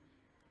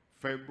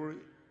 February,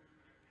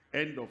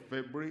 end of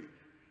February.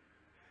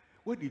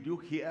 Where did you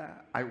hear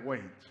I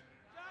went?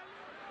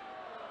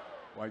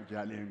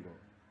 Jalingo.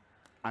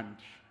 And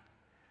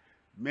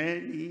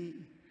many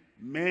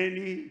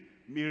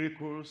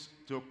miracles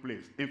took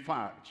place. In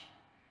fact,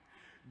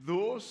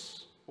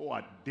 those who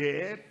are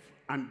deaf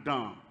and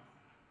dumb,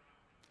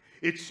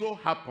 it so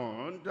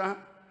happened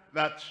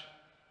that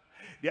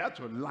they had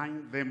to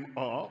line them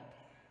up.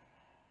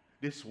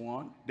 This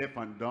one, deaf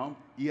and dumb,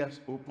 ears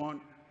open,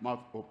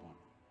 mouth open.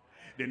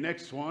 The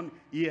next one,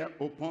 ear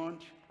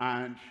opened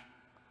and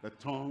the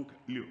tongue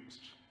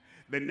loosed.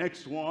 The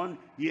next one,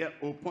 ear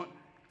open,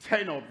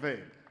 10 of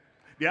them.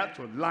 They had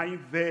to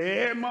line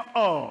them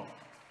up.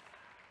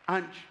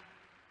 And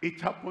it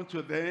happened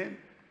to them,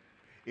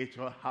 it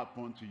will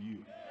happen to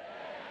you.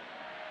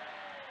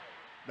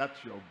 That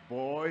your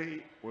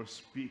boy will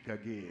speak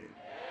again.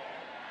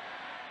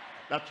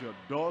 That your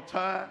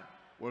daughter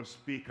will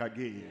speak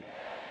again.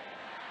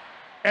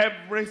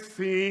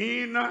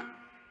 Everything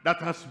that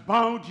has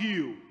bound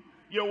you,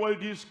 you will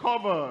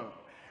discover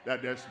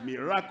that there's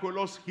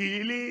miraculous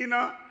healing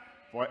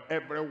for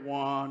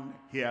everyone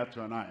here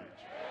tonight.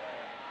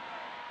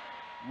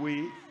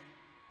 With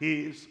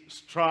his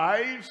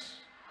stripes,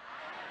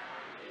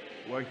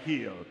 were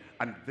healed.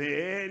 And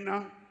then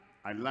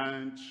I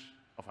learned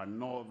of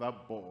another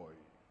boy.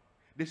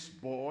 This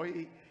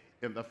boy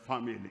in the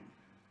family,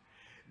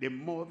 the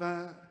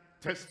mother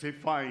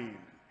testifying,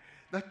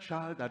 that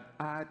child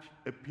had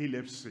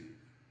epilepsy.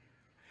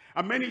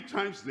 And many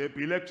times the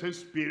epileptic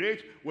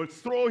spirit will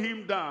throw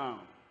him down.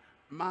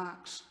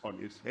 Marks on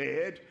his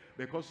head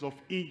because of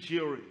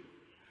injury.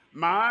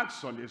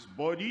 Marks on his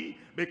body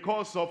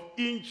because of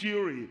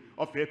injury,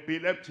 of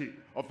epilepsy.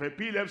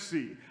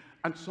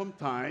 And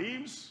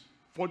sometimes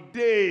for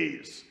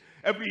days,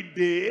 every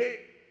day,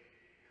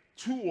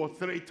 2 or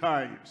 3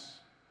 times.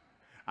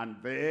 And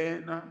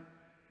then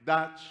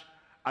that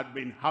had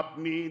been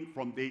happening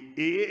from the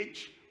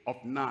age of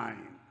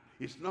 9.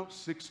 He's now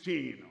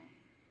 16.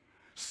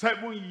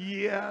 7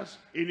 years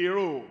in a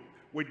row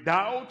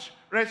without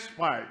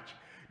respite.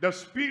 The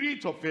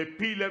spirit of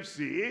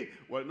epilepsy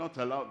will not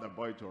allow the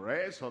boy to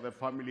rest or the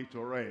family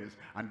to rest.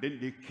 And then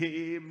they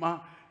came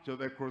to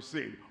the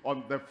crusade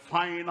on the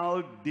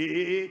final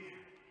day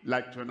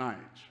like tonight.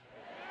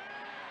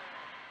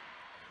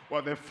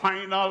 Well, the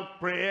final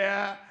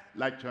prayer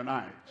like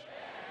tonight.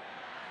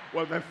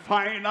 Well, the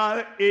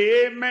final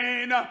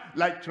amen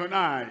like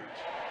tonight.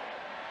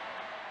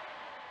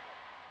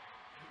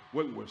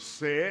 When we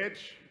said,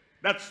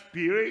 that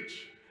spirit,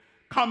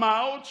 come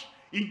out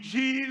in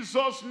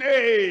Jesus'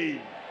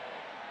 name.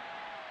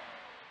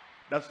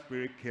 That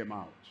spirit came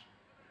out.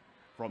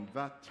 From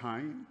that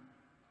time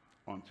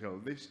until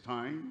this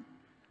time,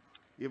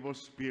 evil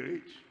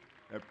spirit,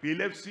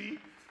 epilepsy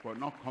will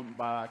not come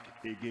back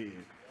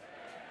again.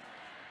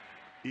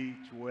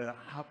 It will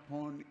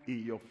happen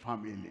in your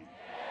family.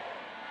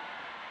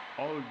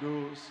 All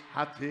those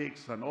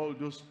heartaches and all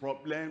those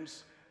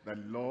problems, the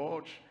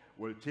Lord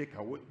will take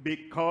away,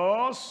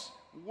 because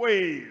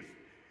with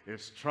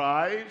his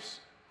stripes,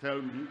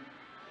 tell me,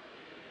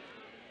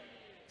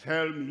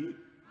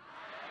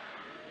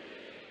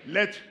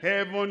 let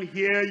heaven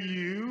hear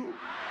you.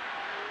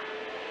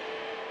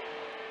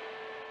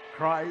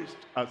 Christ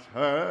has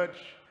heard,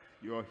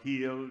 you're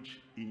healed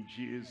in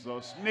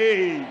Jesus'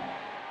 name.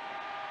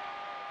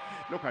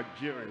 Look at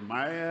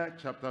Jeremiah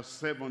chapter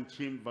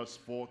 17 verse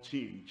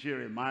 14.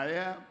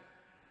 Jeremiah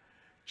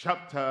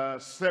chapter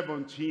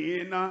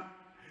 17,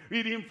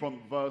 reading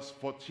from verse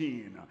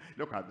 14.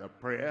 Look at the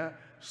prayer,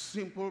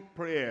 simple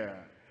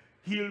prayer.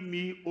 Heal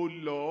me, O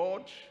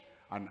Lord,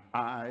 and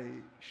I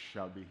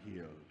shall be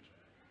healed.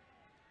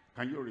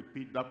 Can you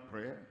repeat that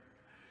prayer?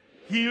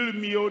 Heal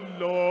me, O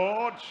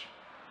Lord,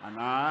 and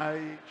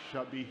I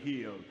shall be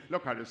healed.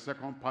 Look at the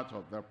second part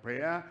of the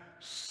prayer.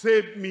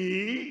 Save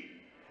me,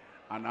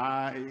 and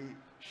I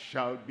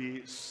shall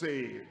be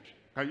saved.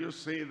 Can you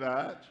say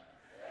that?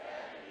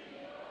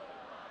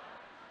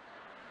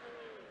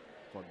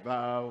 For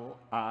thou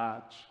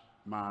art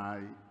my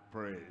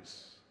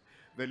praise.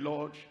 The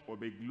Lord will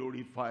be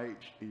glorified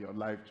in your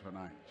life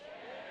tonight.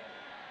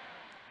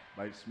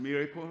 By his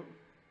miracle,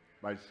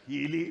 by his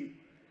healing,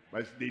 by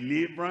his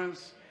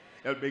deliverance,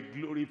 he'll be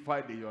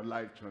glorified in your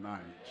life tonight.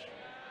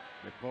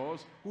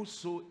 Because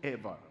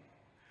whosoever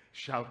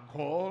shall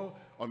call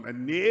on the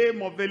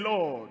name of the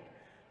Lord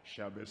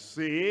shall be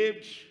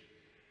saved,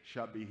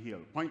 shall be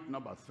healed. Point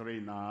number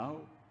 3 now.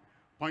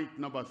 Point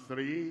number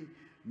 3,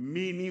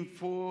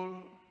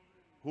 meaningful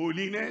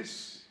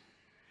holiness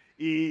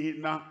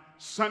in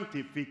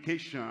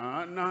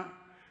sanctification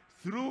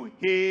through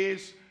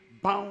his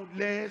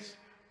boundless,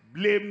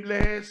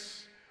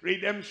 blameless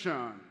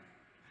redemption.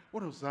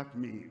 What does that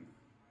mean?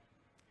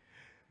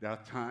 There are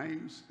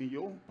times in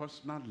your own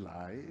personal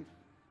life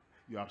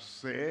you have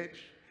said,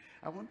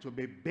 I want to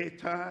be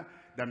better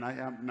than I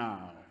am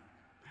now.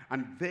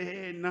 And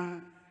then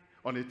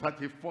on the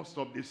 31st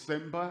of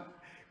December,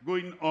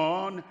 going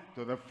on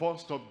to the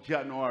 1st of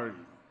January,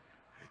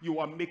 you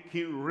are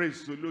making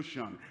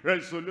resolution.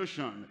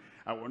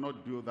 I will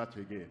not do that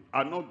again.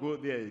 I'll not go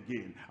there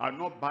again. I'll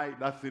not buy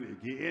that thing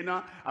again.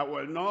 I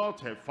will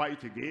not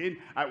fight again.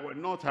 I will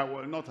not.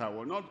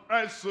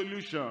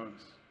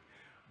 Resolutions.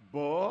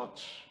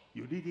 But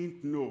you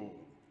didn't know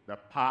the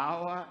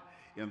power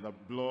in the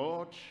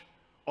blood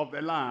of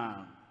the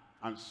Lamb.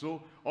 And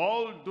so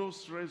all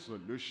those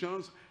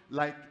resolutions,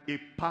 like a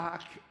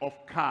pack of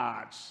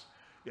cards,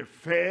 they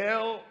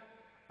fell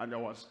and they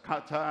were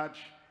scattered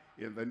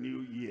in the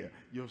new year.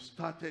 You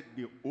started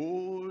the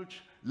old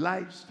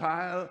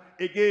lifestyle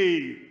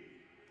again.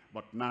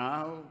 But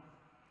now,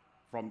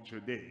 from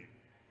today,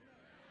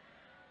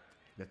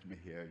 let me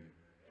hear you.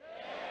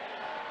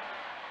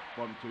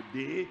 From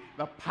today,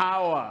 the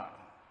power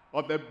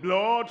of the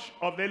blood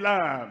of the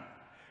Lamb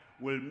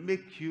will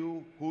make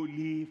you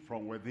holy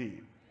from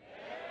within.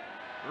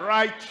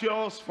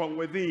 Righteous from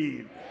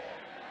within.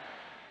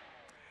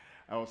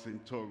 I was in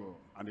Togo,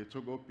 and the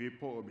Togo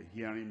people will be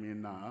hearing me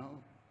now.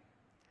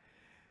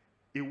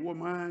 A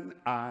woman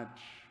had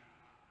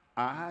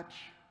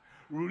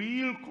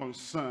real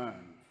concern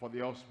for the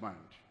husband.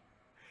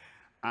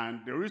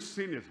 And the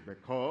reason is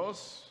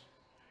because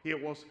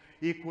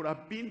he could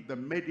have been the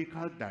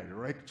medical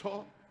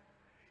director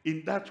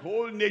in that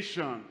whole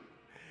nation.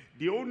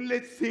 The only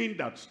thing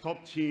that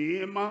stopped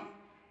him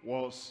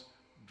was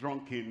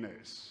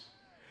drunkenness.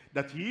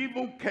 That he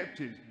even kept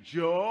his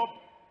job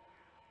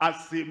as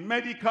a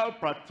medical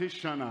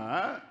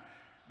practitioner.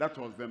 That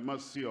was the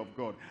mercy of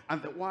God.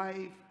 And the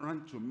wife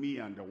ran to me,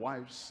 and the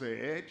wife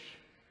said,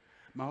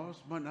 my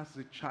husband has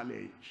a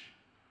challenge.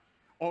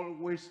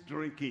 Always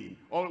drinking,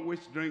 always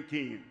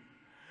drinking.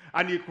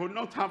 And he could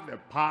not have the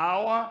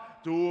power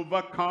to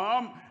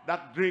overcome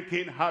that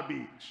drinking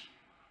habit.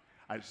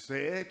 I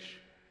said,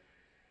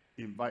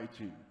 invite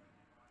him.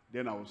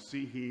 Then I will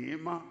see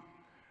him,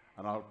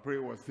 and I'll pray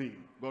with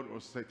him. God will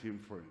set him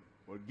free.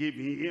 Will give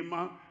him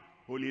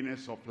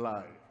holiness of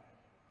life,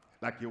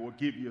 like he will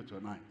give you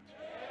tonight.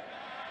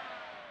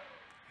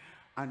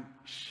 And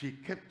she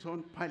kept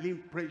on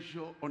piling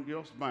pressure on the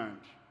husband.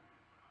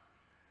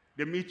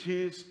 The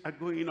meetings are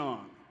going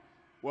on.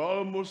 We're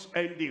almost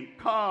ending.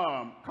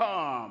 Come,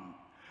 come.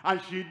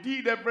 And she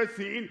did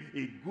everything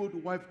a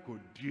good wife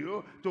could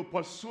do to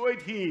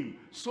persuade him.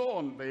 So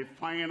on the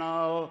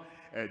final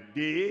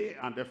day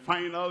and the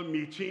final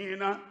meeting,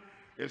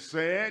 he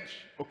said,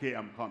 okay,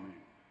 I'm coming.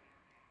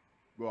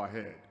 Go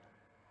ahead.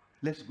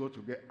 Let's go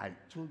together. I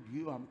told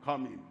you I'm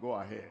coming. Go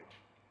ahead.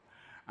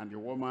 And the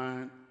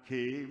woman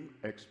came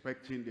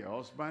expecting the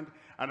husband.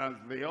 And as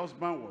the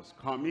husband was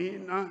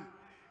coming,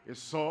 he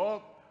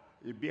saw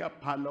a beer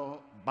parlor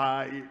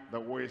by the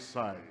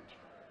wayside.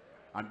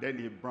 And then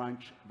he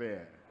branched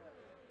there.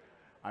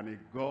 And he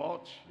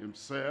got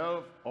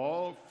himself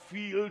all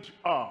filled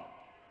up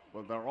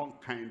with the wrong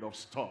kind of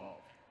stuff.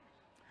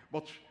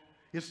 But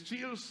he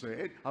still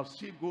said, I'll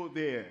still go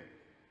there.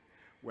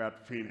 We had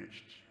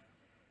finished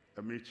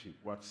the meeting.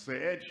 We had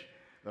said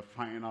the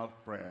final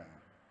prayer.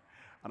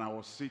 And I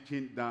was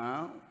sitting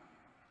down.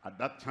 At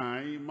that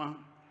time,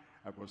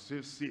 I could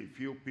still see a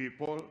few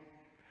people.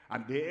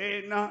 And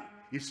then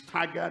he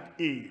staggered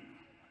in.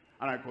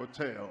 And I could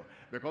tell,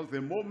 because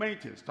the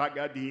moment he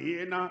staggered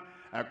in,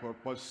 I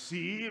could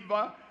perceive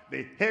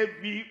the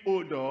heavy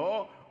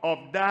odor of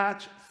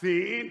that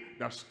thing,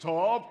 the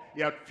stuff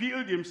he had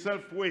filled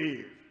himself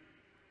with.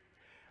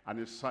 And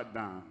he sat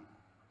down.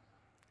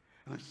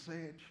 And I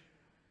said,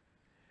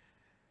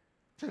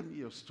 tell me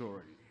your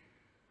story.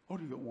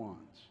 What do you want?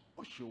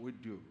 What should we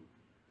do?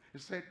 He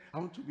said, I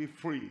want to be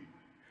free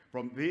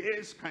from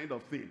this kind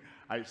of thing.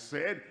 I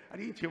said, I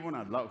didn't even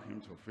allow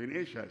him to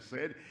finish. I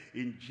said,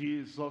 in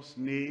Jesus'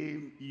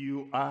 name,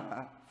 you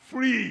are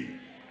free.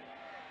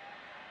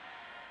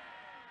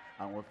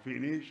 And we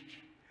finished.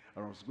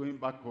 I was going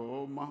back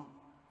home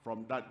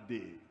from that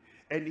day.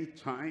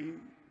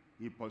 Anytime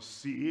he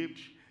perceived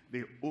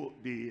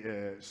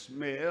the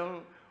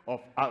smell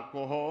of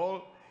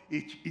alcohol,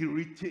 it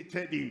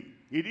irritated him.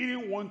 He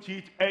didn't want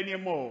it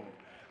anymore.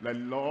 The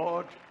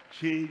Lord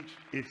changed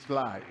his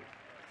life.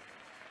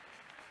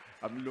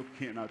 I'm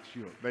looking at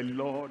you. The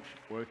Lord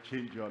will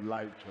change your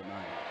life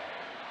tonight.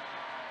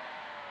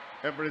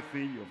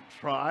 Everything you've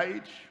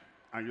tried,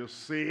 and you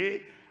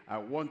say, I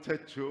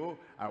wanted to,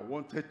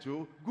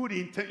 good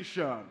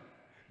intention,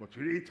 but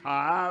you didn't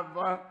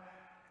have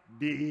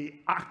the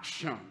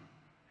action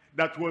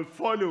that will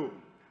follow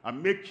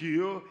and make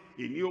you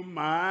a new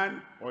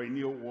man or a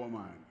new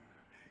woman.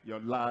 Your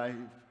life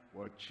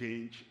will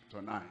change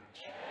tonight.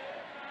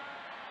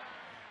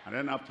 And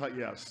then after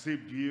he has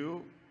saved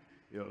you,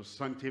 he'll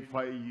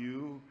sanctify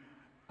you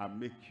and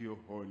make you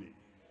holy.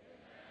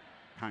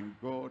 Can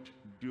God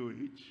do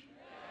it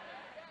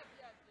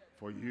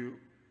for you?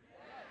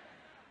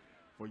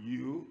 For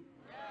you?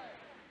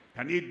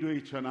 Can he do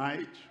it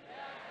tonight?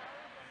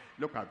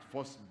 Look at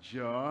 1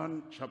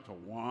 John chapter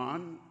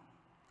 1.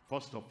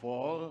 First of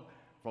all,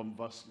 from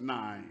verse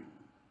 9.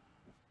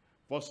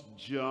 1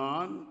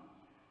 John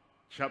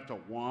chapter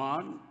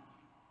 1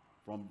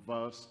 from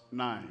verse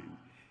 9.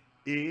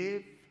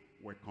 If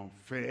we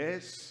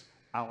confess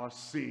our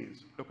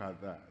sins, look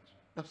at that.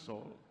 That's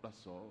all,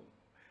 that's all.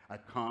 I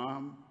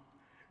come,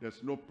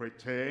 there's no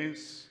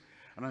pretense,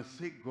 and I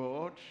say,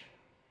 God,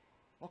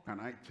 what can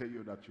I tell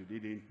you that you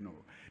didn't know?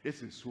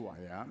 This is who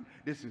I am,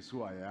 this is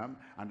who I am,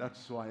 and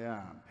that's who I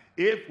am.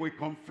 If we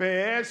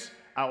confess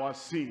our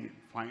sin,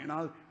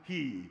 final,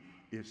 he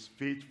is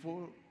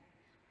faithful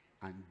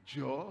and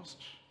just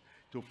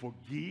to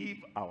forgive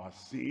our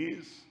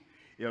sins.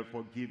 He'll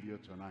forgive you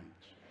tonight.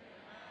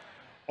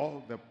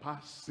 All the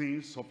past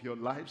sins of your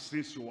life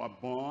since you were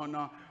born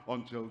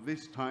until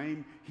this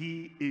time,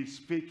 he is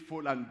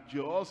faithful and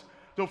just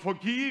to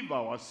forgive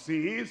our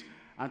sins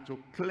and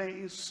to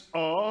cleanse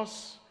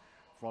us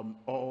from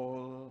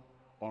all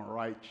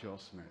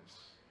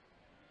unrighteousness.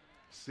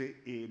 Say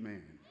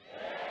amen.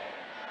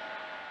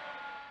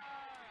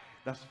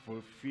 That's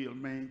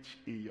fulfillment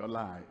in your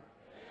life.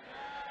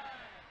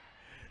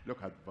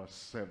 Look at verse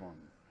 7.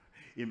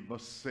 In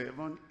verse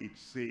 7 it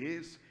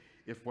says,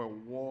 if we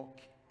walk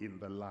in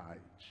the light,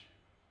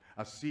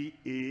 as he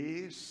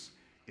is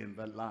in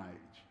the light,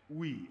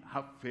 we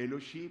have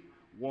fellowship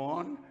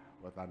one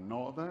with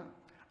another,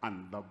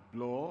 and the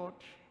blood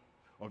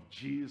of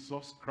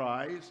Jesus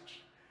Christ,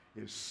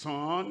 his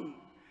Son,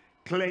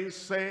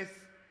 cleanseth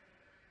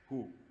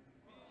who?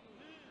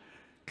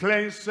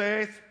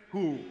 Cleanseth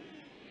who?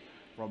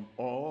 from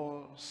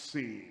all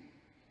sin.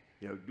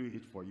 He'll do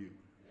it for you.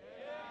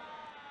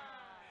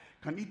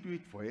 Can he do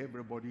it for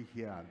everybody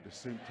here at the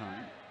same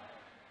time?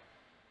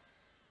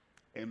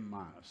 En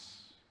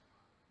masse.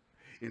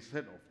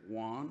 Instead of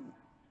one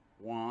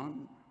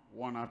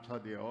after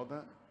the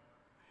other,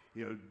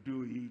 he'll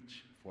do it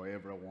for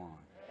everyone.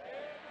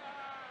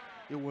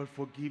 He will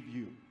forgive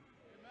you.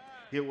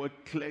 He will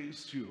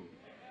cleanse you.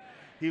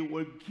 He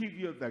will give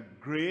you the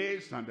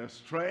grace and the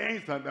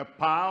strength and the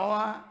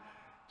power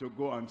to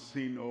go and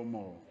sin no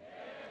more.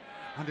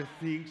 And the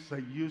things I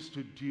used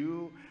to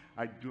do,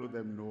 I do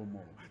them no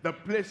more. The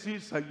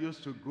places I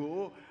used to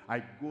go,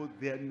 I go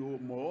there no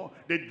more.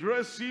 The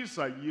dresses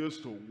I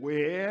used to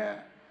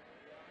wear,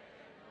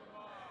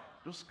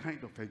 those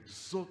kind of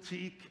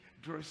exotic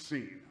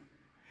dressing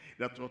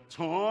that will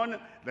turn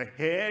the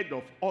head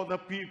of other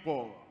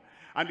people.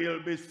 And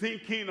they'll be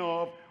thinking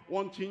of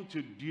wanting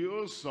to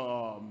do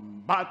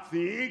some bad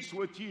things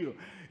with you.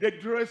 The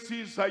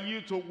dresses I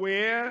used to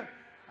wear,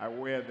 I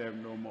wear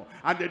them no more.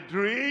 And the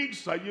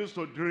drinks I used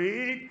to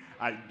drink,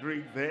 I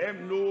drink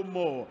them no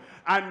more.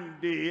 And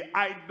the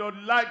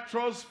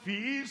idolatrous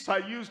feasts I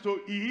used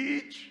to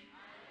eat,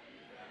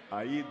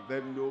 I eat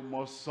them no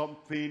more.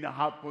 Something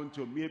happened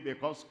to me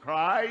because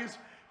Christ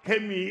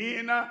came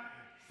in.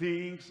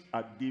 Things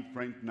are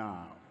different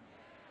now.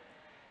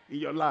 In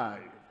your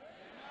life,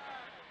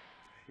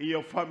 in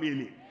your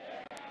family,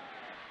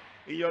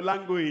 in your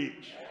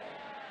language,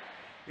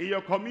 in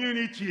your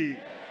community,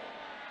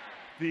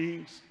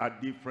 things are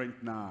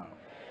different now.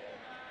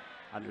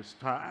 And it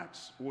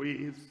starts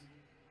with,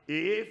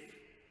 if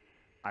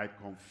I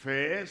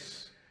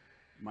confess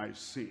my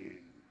sin,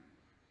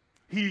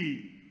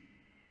 he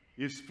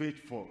is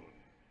faithful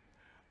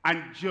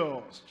and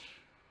just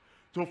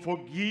to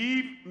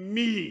forgive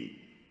me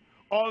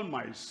all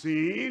my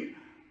sin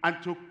and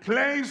to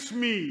cleanse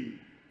me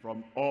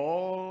from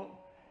all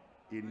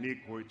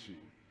iniquity.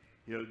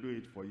 He'll do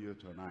it for you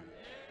tonight.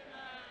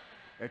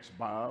 Heads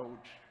bowed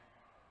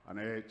and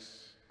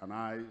heads and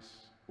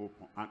eyes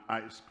open and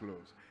eyes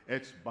closed.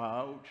 Heads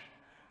bowed.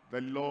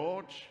 The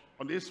Lord,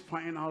 on this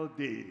final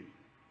day,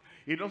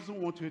 he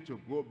doesn't want you to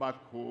go back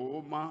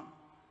home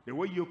the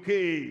way you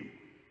came.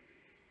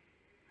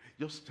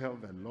 Just tell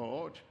the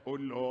Lord, oh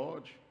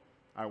Lord,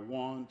 I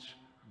want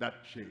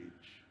that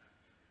change.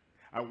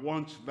 I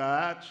want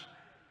that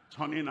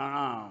turning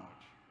around.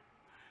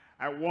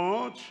 I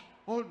want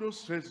all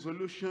those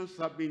resolutions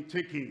have been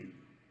taken.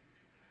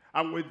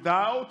 And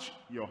without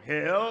your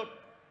help,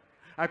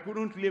 I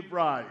couldn't live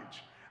right.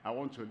 I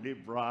want to live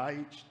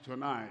right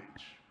tonight.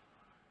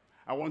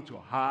 I want to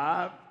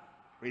have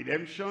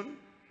redemption,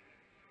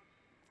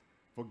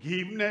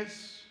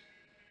 forgiveness,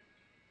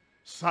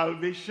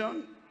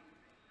 salvation,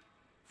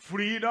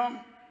 freedom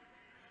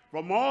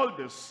from all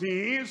the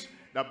sins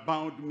that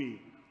bound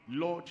me.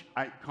 Lord,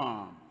 I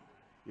come.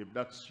 If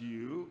that's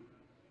you,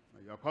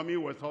 you're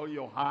coming with all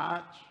your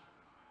heart,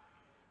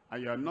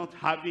 and you're not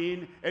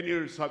having any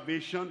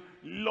reservation,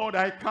 Lord,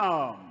 I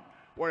come.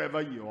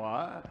 Wherever you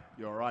are,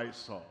 your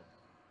rise up.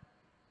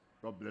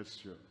 God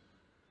bless you.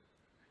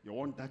 You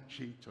want that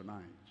change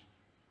tonight.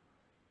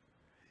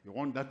 You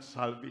want that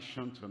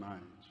salvation tonight.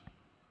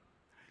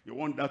 You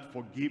want that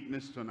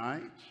forgiveness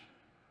tonight.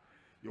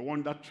 You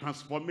want that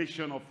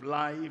transformation of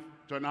life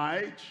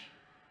tonight.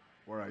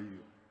 Where are you?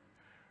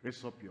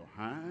 Raise up your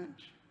hand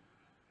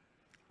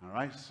and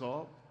rise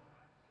up.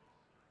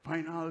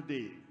 Final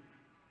day,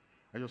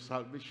 and your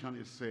salvation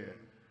is here.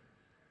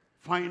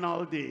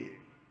 Final day,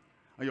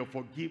 and your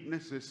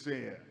forgiveness is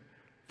here.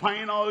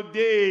 Final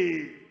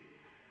day,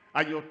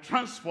 and your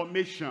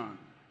transformation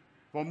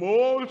from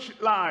old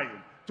life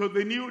to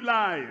the new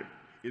life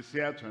is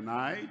here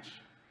tonight.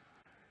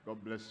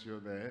 God bless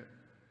you there.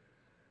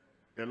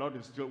 The Lord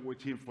is still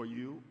waiting for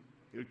you.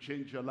 He'll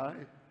change your life.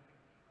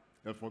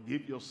 He'll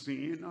forgive your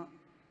sin.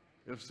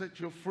 He'll set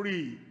you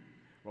free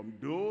from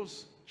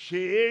those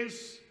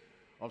chains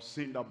of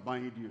sin that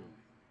bind you.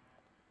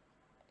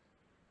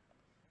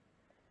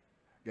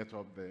 Get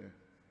up there.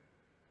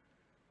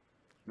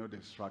 No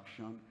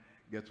distraction.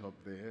 Get up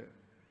there.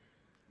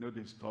 No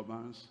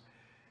disturbance.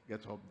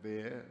 Get up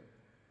there.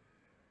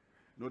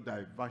 No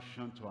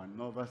diversion to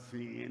another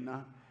thing.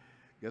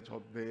 Get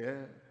up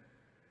there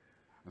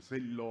and say,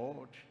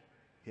 Lord,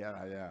 here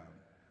I am.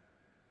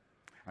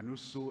 And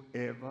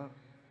whosoever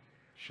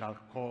shall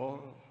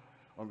call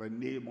on the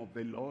name of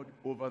the Lord,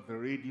 over the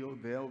radio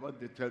there, over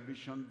the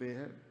television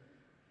there,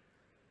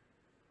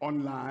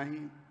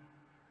 online,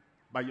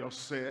 by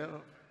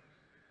yourself,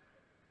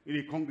 in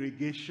a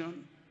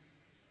congregation,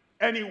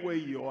 anywhere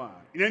you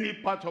are, in any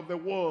part of the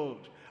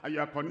world, and you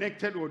are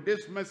connected with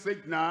this message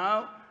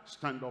now,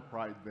 stand up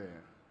right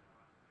there.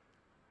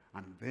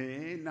 And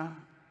then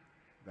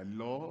the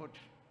Lord,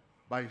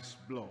 by his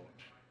blood,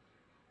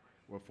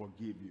 will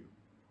forgive you,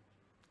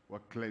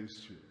 will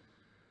cleanse you,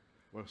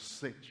 will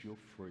set you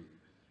free.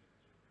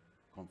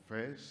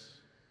 Confess,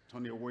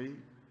 turn away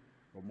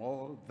from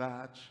all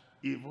that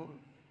evil.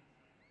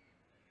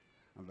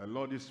 And the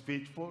Lord is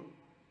faithful,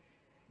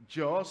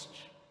 just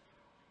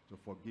to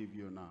forgive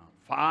you now.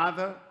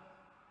 Father,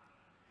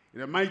 In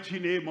the mighty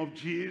name of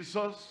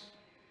Jesus,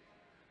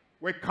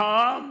 we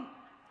come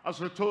as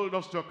you told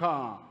us to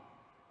come.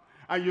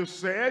 And you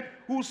said,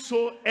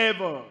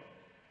 whosoever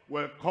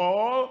will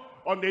call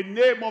on the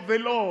name of the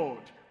Lord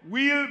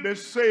will be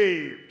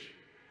saved.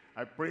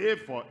 I pray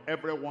for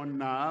everyone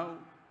now,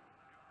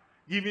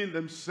 giving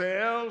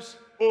themselves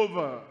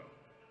over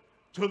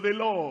to the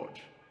Lord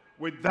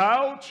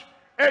without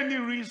any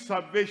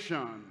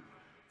reservation.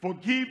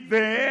 Forgive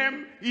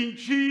them in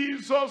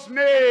Jesus'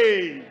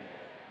 name.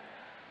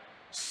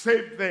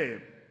 Save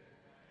them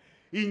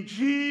in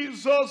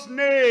Jesus'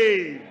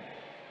 name.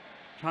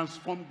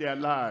 Transform their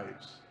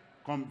lives,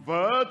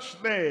 convert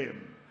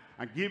them,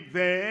 and give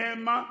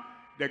them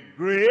the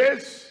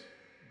grace,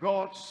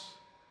 God's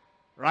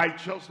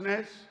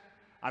righteousness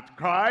at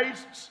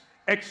Christ's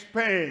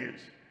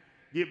expense.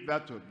 Give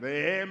that to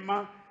them,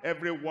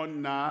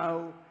 everyone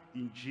now,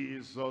 in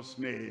Jesus'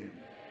 name.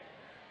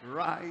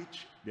 Write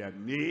their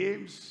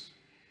names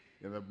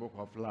in the book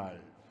of life.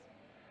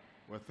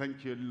 Well,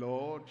 thank you,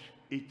 Lord.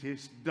 It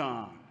is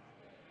done.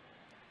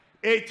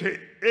 It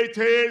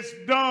is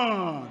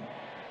done.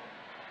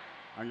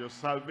 And your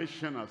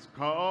salvation has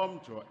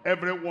come to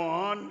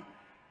everyone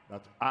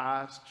that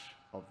asked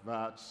of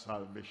that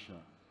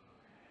salvation.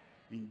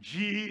 In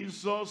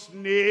Jesus'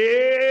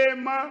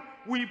 name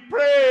we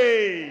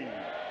pray.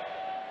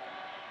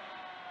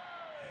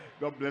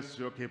 God bless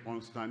you. Keep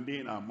on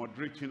standing. Our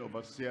moderating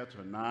overseer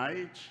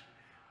tonight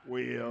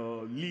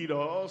will lead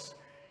us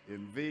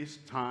in this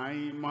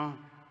time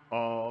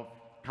of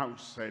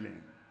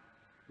counseling.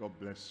 God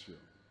bless you.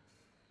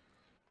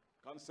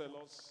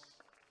 Counselors,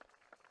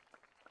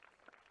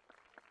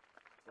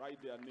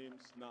 write their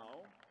names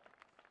now.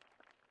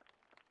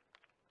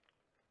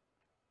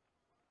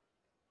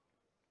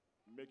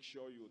 Make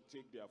sure you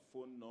take their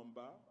phone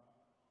number,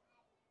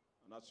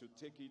 and as you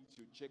take it,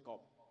 you check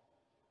up.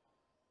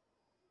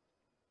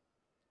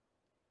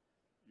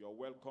 You're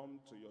welcome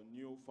to your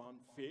newfound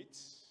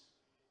faith.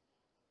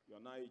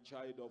 You're now a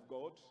child of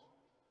God.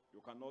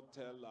 You cannot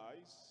tell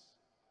lies.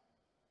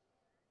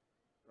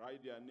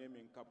 Write their name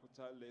in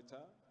capital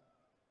letter.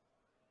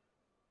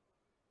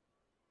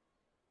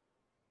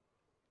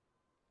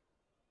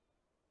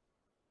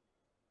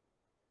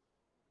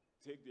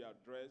 Take their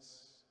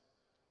address,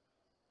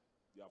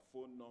 their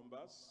phone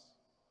numbers,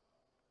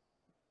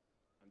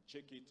 and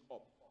check it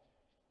up.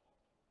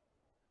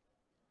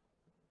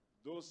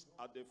 Those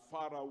at the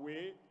far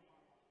away,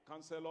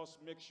 counselors,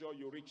 make sure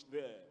you reach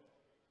there.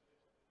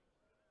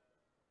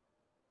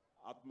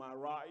 At my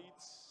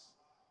right,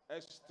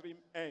 extreme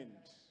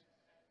end.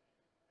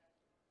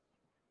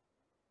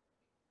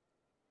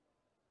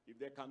 If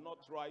they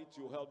cannot write,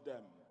 you help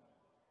them.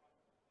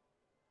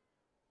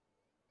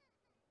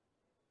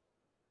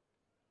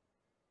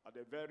 At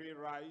the very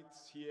right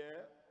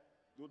here,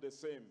 do the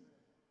same.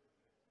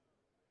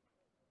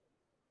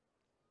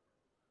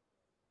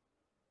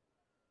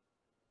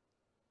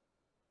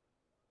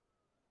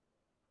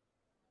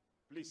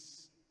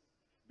 Please,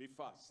 be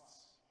fast.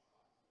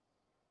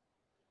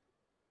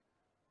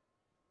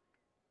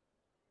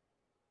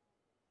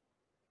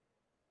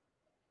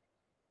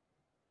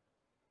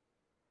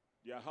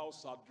 Their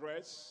house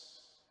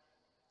address,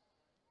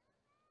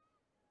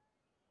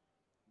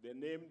 the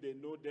name they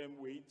know them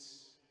with,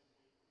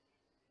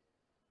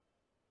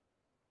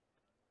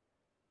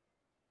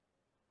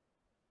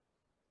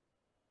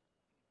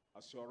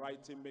 as you're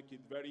writing, make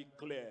it very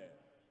clear.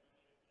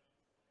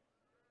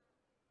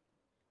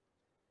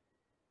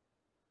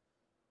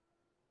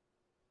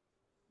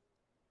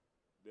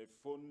 The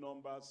phone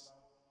numbers,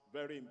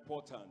 very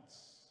important.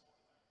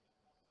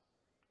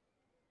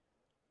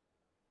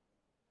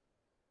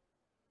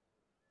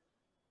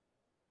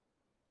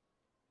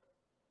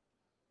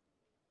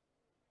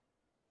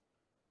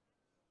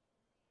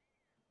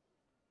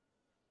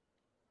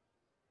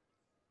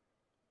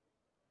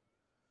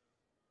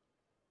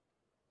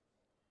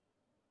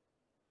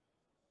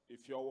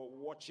 If you're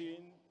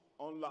watching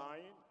online,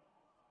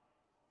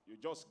 you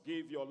just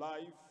gave your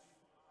life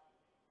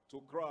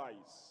to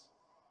Christ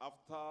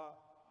after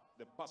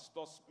the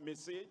pastor's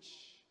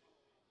message.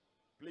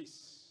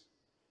 Please,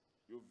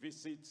 you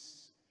visit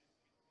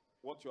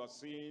what you are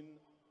seeing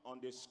on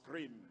the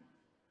screen.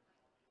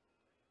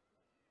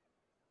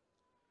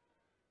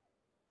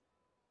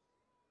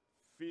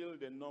 Fill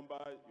the number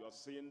you're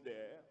seeing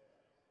there.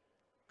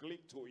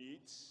 Click to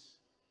it.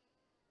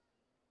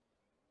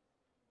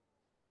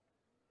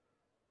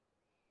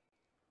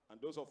 And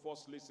those of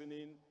us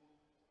listening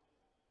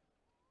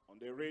on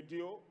the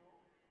radio,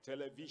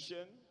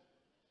 television,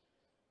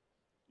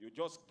 you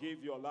just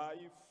gave your life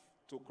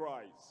to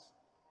Christ.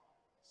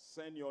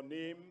 Send your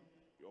name,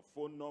 your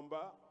phone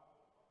number,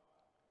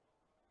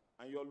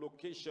 and your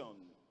location,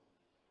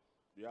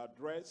 the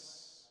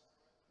address.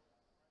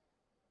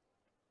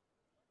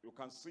 You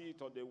can see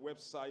it on the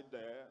website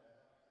there.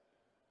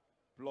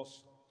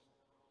 Plus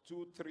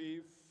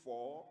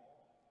 234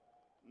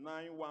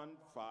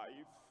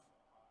 915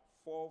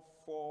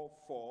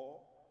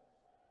 444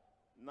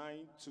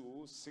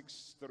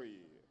 9263.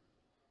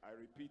 I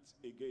repeat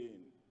again,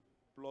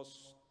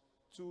 plus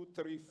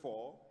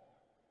 234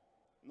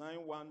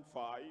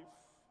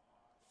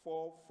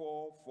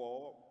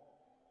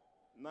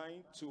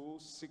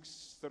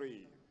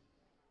 915-444-9263.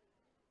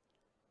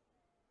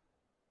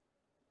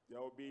 There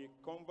will be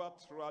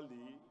convert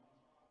rally,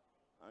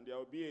 and there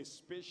will be a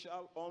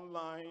special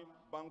online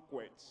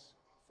banquet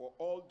for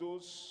all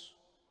those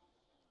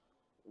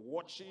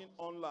watching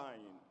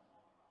online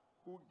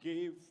who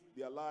gave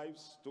their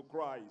lives to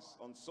Christ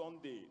on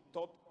Sunday.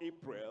 3rd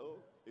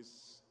April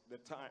is the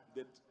time,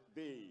 that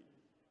day,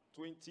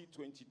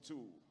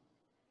 2022.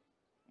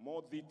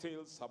 More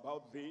details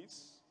about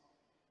this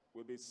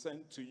will be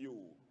sent to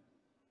you.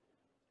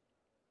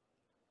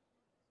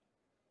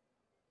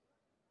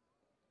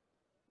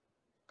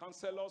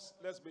 Counselors,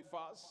 let's be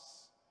fast.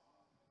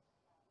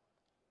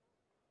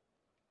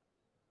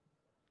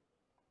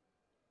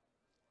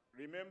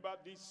 Remember,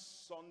 this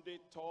Sunday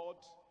 3rd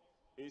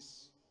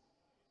is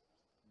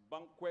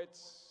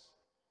banquets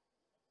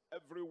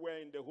everywhere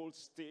in the whole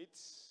state.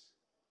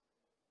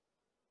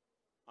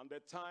 And the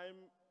time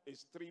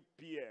is 3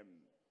 p.m.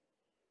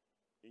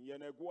 In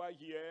Yenagoa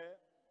here,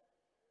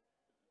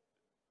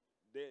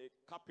 the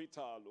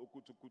capital,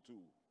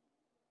 Okutukutu.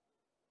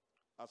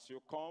 As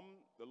you come,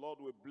 the Lord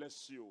will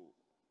bless you.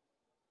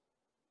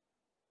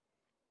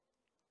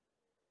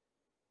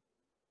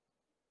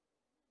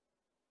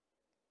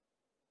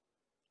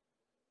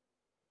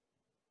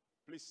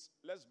 Please,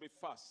 let's be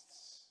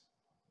fast.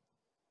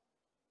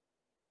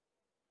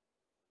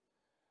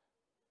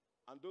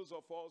 And those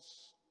of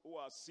us who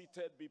are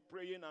seated, be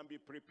praying and be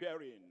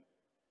preparing.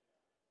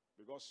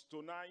 Because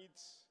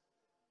tonight,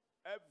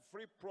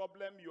 every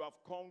problem you have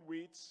come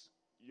with,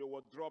 you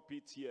will drop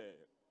it here.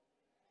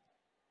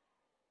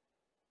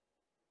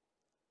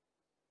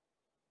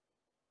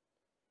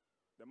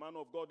 The man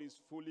of God is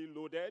fully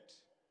loaded.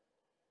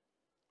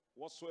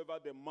 Whatsoever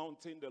the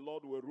mountain, the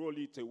Lord will roll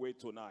it away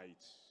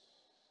tonight.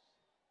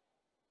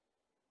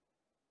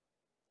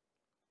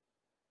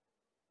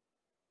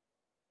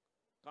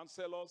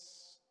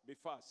 Counselors, be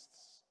fast.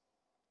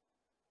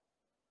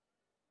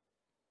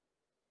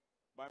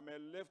 By my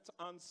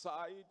left-hand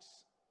side,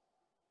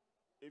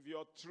 if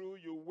you're through,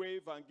 you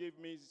wave and give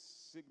me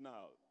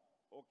signal.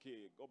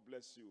 Okay, God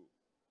bless you.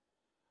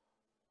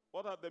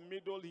 What at the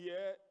middle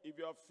here, if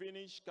you are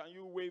finished, can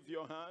you wave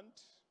your hand?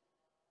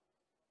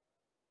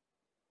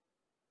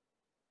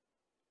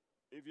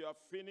 If you are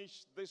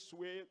finished this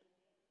way,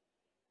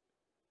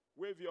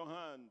 wave your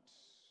hand.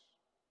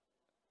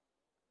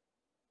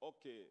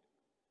 Okay.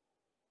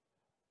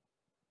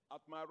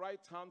 At my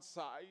right-hand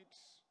side,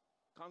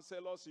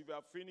 counselors, if you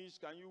are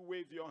finished, can you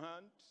wave your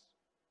hand?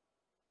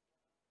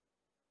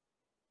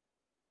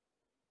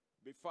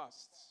 Be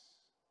fast.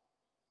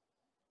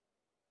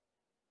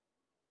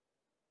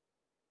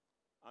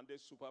 And the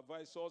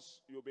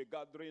supervisors, you'll be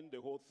gathering the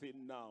whole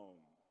thing now.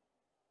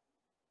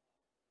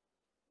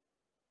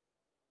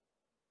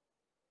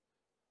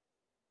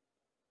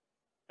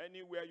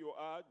 Anywhere you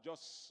are,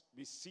 just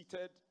be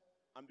seated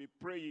and be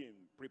praying,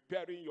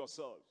 preparing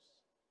yourselves.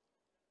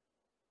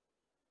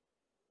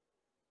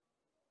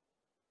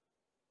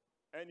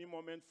 Any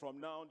moment from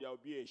now, there will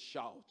be a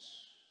shout.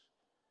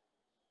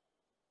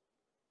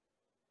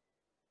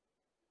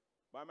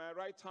 By my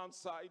right-hand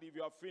side, if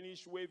you are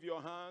finished, wave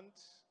your hand.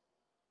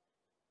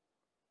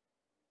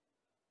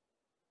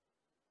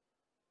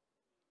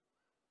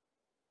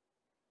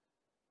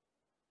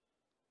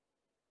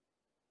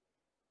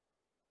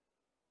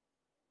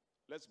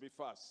 Let's be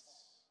fast.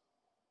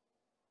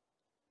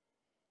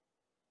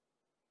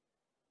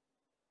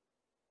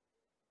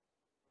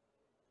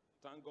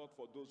 Thank God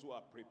for those who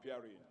are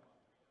preparing.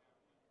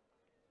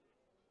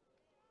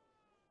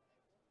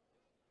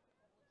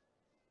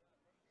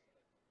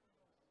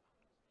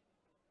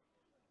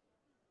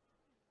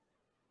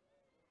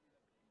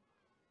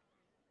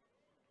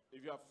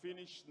 If you are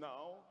finished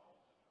now,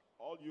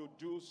 all you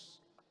do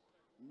is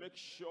make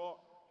sure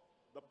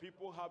the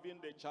people having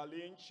the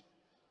challenge,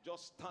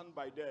 just stand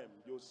by them.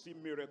 You'll see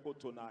miracle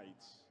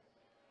tonight.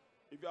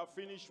 If you are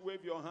finished,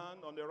 wave your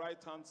hand on the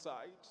right-hand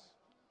side.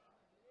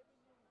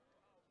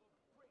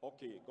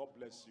 Okay, God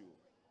bless you.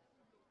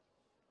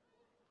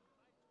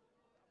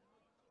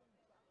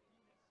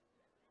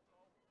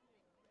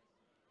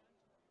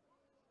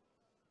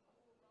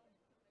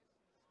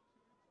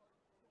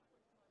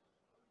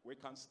 We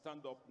can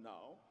stand up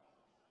now.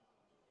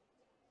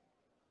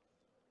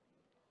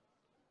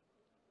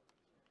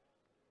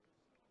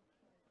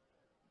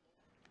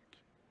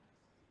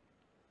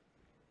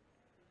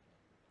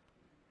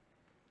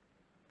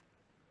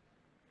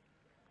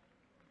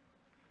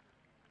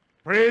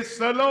 Praise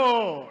the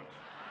Lord.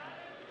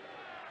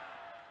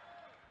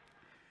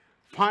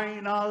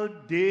 Final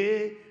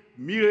day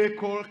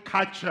miracle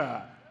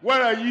catcher.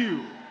 Where are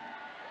you?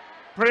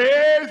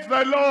 Praise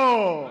the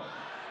Lord.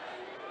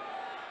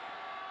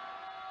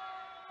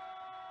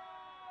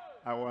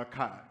 I will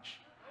catch.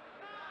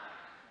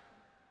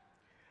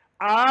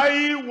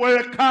 I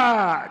will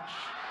catch.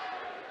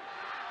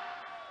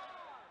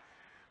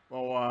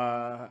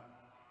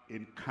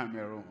 In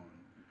Cameroon,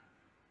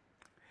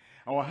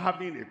 I was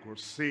having a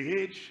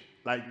crusade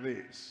like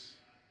this.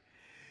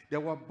 There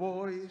were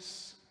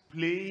boys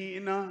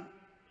playing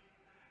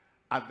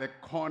at the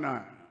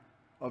corner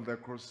of the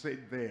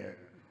crusade there.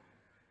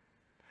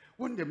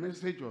 When the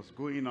message was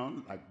going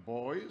on, like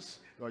boys,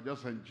 they were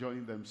just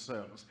enjoying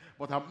themselves.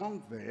 But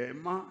among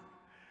them,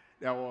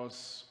 there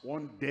was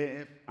one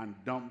deaf and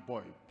dumb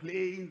boy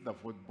playing the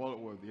football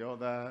with the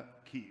other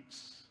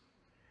kids.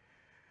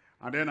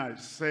 And then I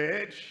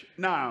said,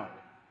 now,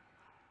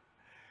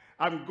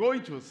 I'm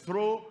going to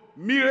throw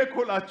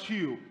miracle at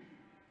you.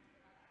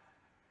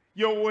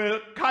 You will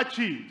catch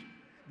it.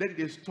 Then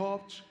they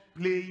stopped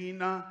playing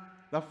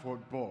the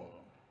football.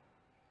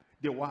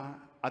 They were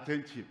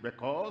attentive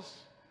because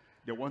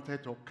they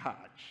wanted to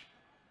catch.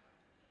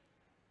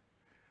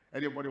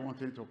 Anybody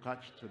wanted to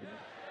catch today?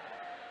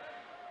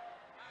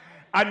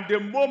 And the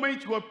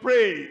moment we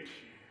prayed,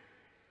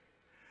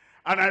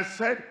 and I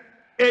said,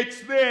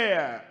 it's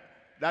there.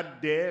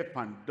 That deaf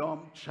and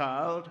dumb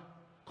child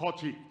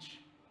caught it.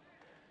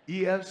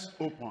 Ears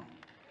open,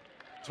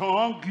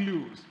 tongue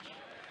loosed.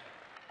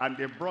 And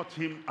they brought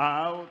him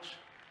out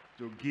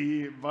to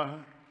give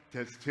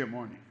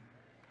testimony.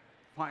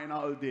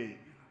 Final day,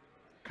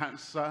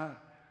 cancer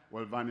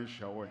will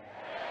vanish away.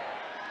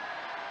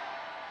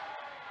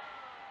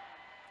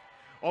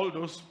 All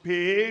those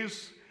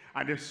pains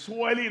and the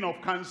swelling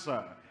of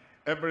cancer,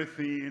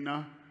 everything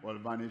will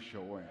vanish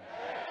away.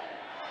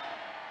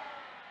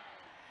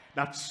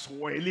 That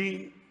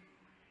swelling,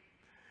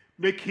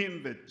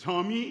 making the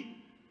tummy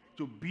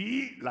to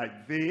be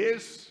like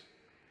this,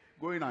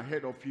 going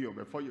ahead of you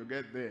before you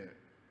get there,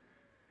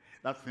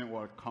 that thing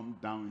will come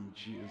down in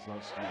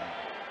Jesus' name.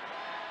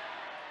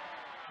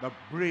 The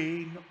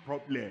brain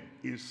problem,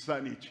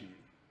 insanity,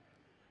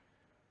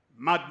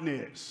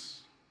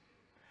 madness,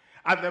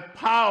 and the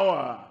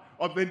power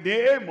of the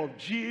name of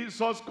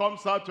Jesus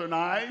comes out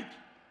tonight.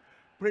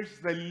 Praise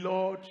the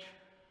Lord,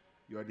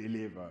 you are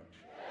delivered.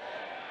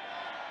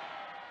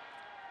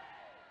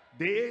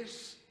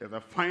 This is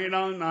the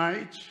final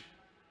night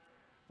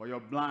for your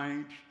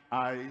blind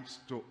eyes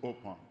to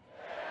open,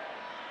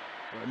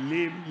 your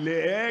lame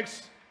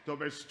legs to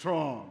be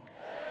strong,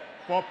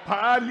 for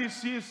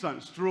paralysis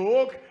and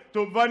stroke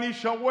to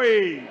vanish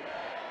away.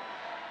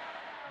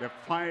 The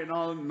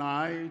final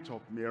night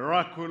of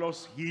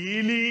miraculous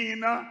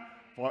healing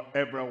for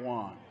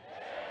everyone.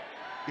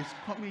 It's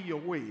coming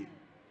your way.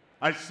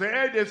 I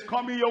said it's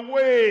coming your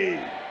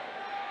way.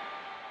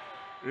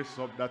 Raise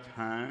up that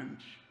hand.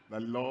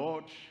 The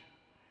Lord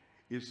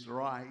is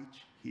right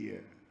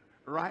here,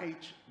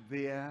 right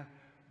there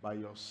by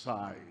your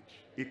side.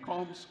 It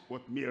comes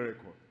with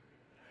miracle.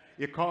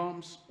 It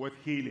comes with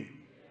healing.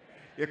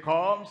 It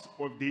comes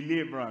with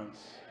deliverance.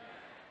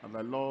 And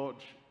the Lord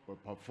will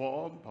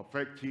perform,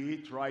 perfect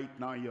it right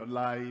now in your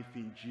life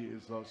in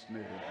Jesus'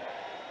 name.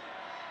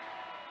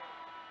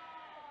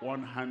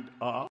 One hand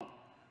up.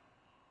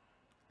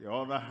 The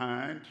other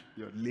hand,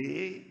 you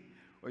lay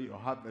where you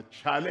have the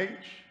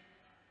challenge.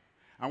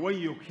 And when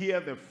you hear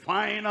the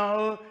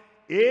final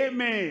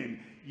amen,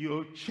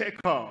 you check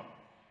up.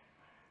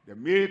 The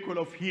miracle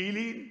of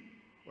healing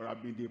will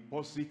have been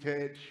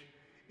deposited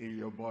in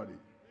your body.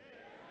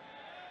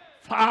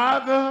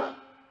 Father,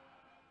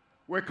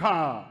 we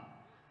come.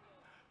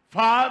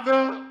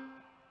 Father,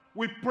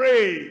 we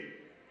pray.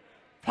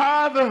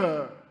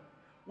 Father,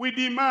 we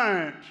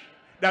demand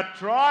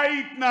that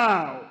right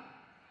now,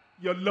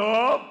 your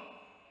love,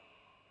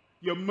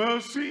 your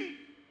mercy,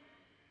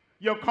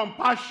 your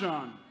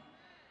compassion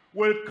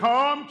will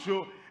come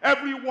to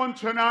everyone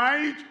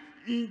tonight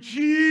in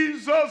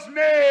Jesus'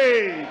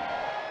 name.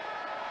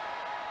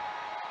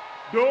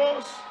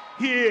 Those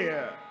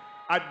here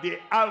at the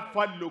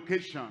Alpha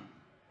location,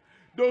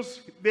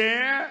 those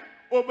there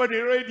over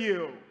the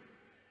radio,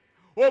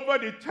 over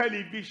the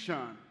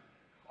television,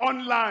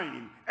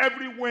 online,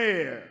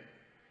 everywhere,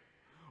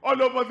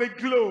 all over the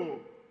globe,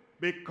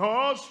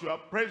 because you are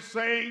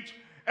present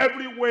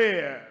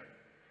everywhere.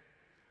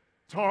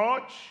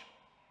 Touch,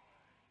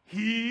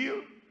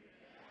 heal,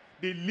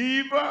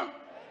 deliver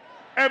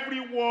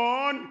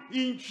everyone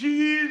in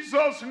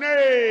Jesus'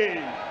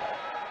 name.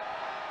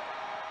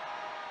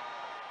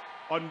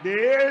 On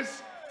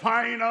this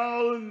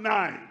final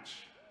night,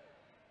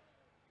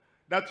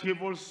 that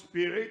evil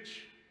spirit,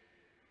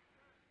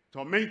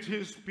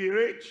 tormenting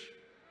spirit,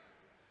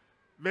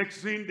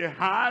 vexing the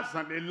hearts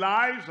and the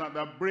lives and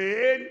the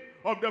brain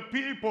of the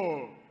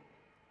people,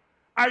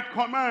 I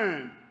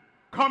command,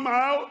 come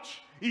out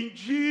in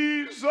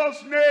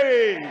Jesus'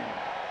 name.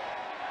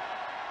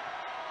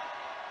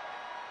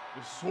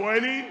 The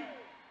swelling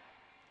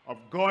of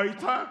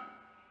goiter,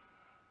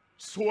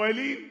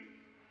 swelling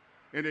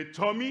in the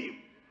tummy,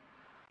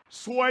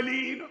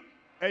 swelling,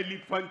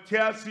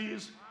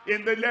 elephantiasis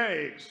in the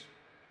legs,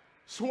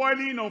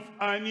 swelling of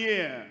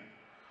hernia,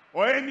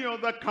 or any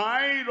other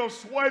kind of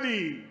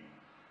swelling,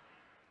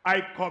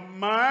 I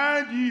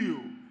command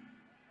you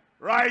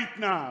right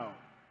now,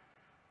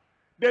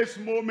 this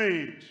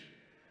moment,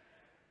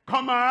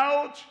 come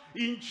out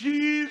in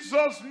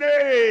Jesus'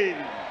 name.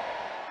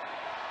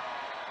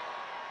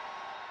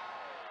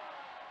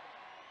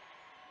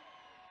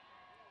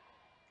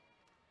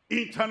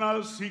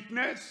 internal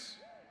sickness,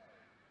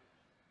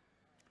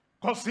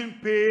 causing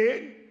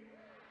pain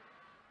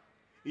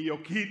in your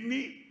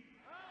kidney,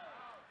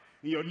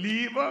 in your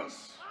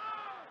livers,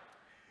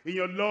 in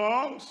your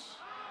lungs,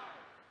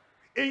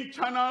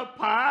 internal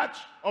part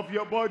of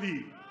your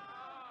body.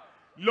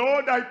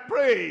 Lord, I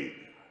pray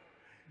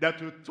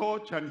that you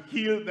touch and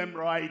heal them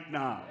right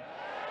now.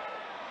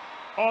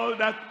 All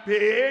that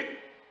pain,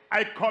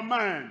 I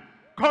command,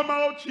 come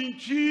out in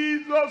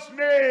Jesus'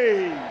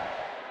 name.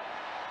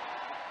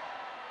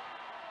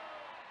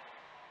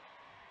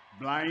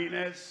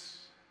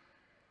 Blindness,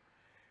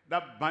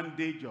 that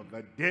bandage of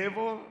the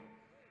devil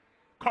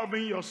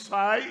covering your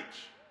sight,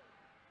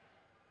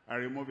 I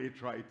remove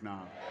it right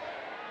now.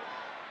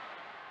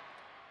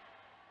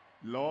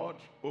 Lord,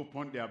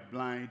 open their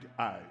blind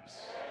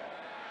eyes.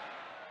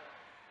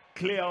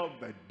 Clear up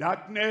the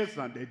darkness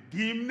and the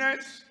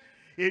dimness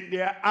in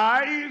their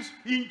eyes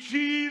in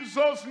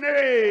Jesus'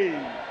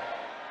 name.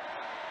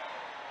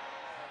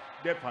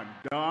 Deaf and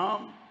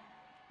dumb,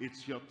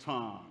 it's your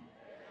turn.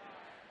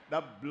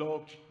 That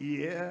blocked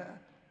ear,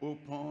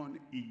 open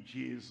in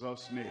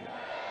Jesus' name.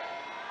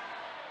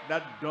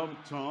 That dumb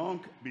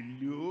tongue, be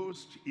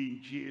loosed in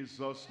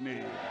Jesus'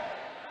 name.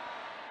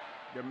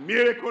 The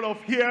miracle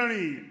of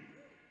hearing,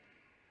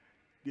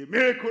 the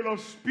miracle of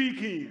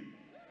speaking,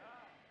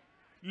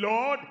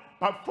 Lord,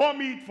 perform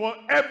it for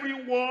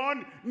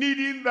everyone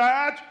needing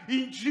that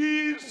in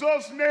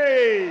Jesus'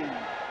 name.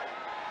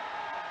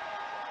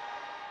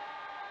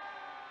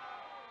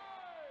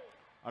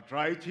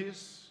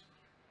 Arthritis,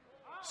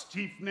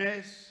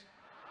 stiffness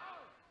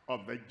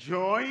of the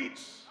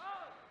joints,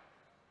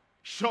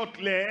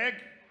 short leg,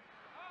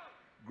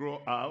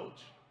 grow out.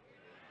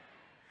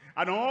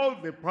 And all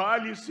the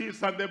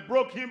paralysis and the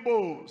broken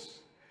bones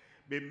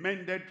be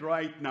mended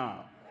right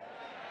now.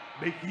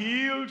 Be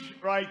healed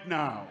right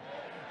now.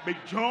 Be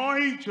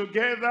joined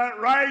together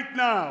right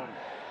now.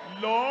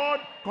 Lord,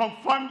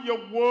 confirm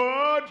your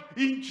word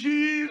in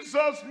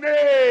Jesus'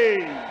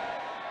 name.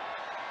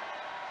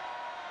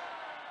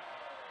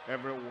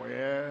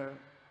 Everywhere,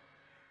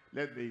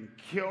 let the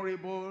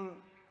incurable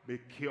be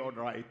cured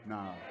right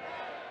now.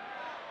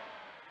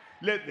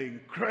 Let the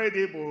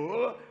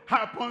incredible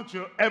happen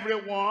to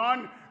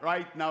everyone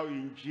right now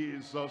in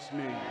Jesus'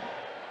 name.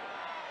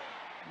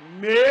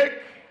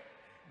 Make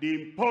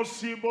the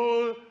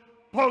impossible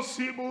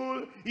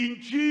possible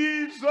in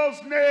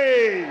Jesus'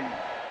 name.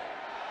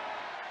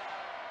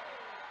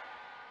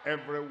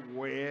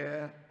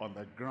 Everywhere on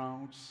the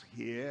grounds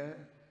here,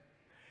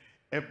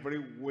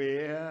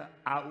 everywhere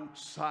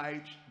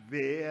outside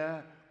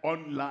there,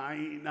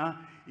 online,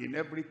 in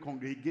every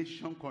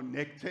congregation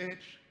connected,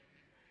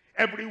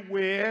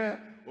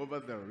 everywhere over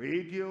the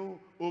radio,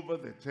 over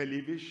the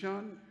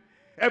television,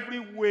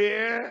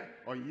 everywhere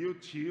on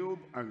YouTube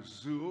and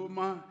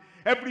Zoom,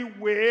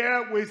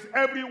 everywhere with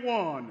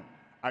everyone,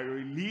 I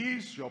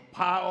release your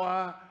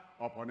power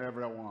upon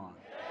everyone.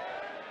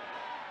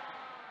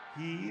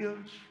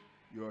 Healed,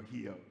 you're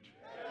healed.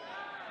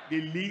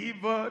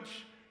 Delivered,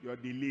 you're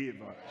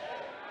delivered.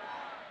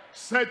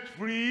 Set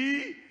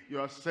free, you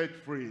are set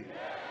free.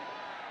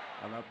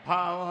 And the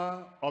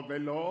power of the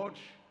Lord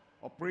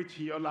operate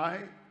in your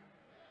life,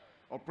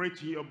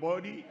 operate in your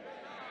body,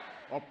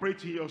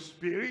 operate in your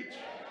spirit,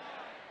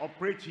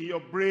 operate in your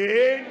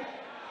brain,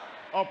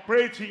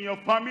 operate in your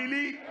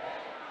family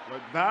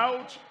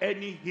without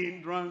any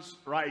hindrance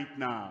right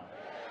now.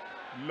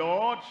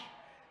 Lord,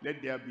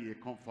 let there be a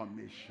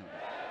confirmation.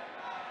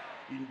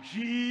 In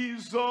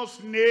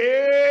Jesus'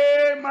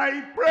 name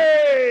I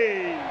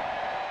pray.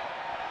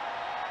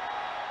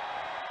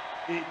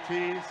 It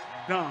is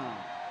done.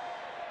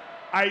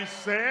 I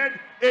said,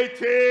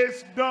 it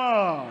is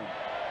done.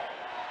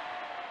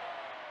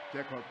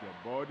 Check out your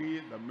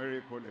body. The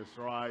miracle is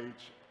right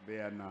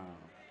there now.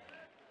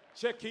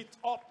 Check it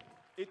up.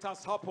 It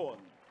has happened.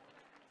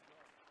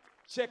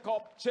 Check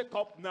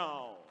up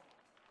now.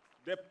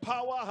 The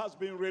power has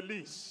been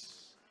released.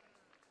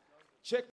 Check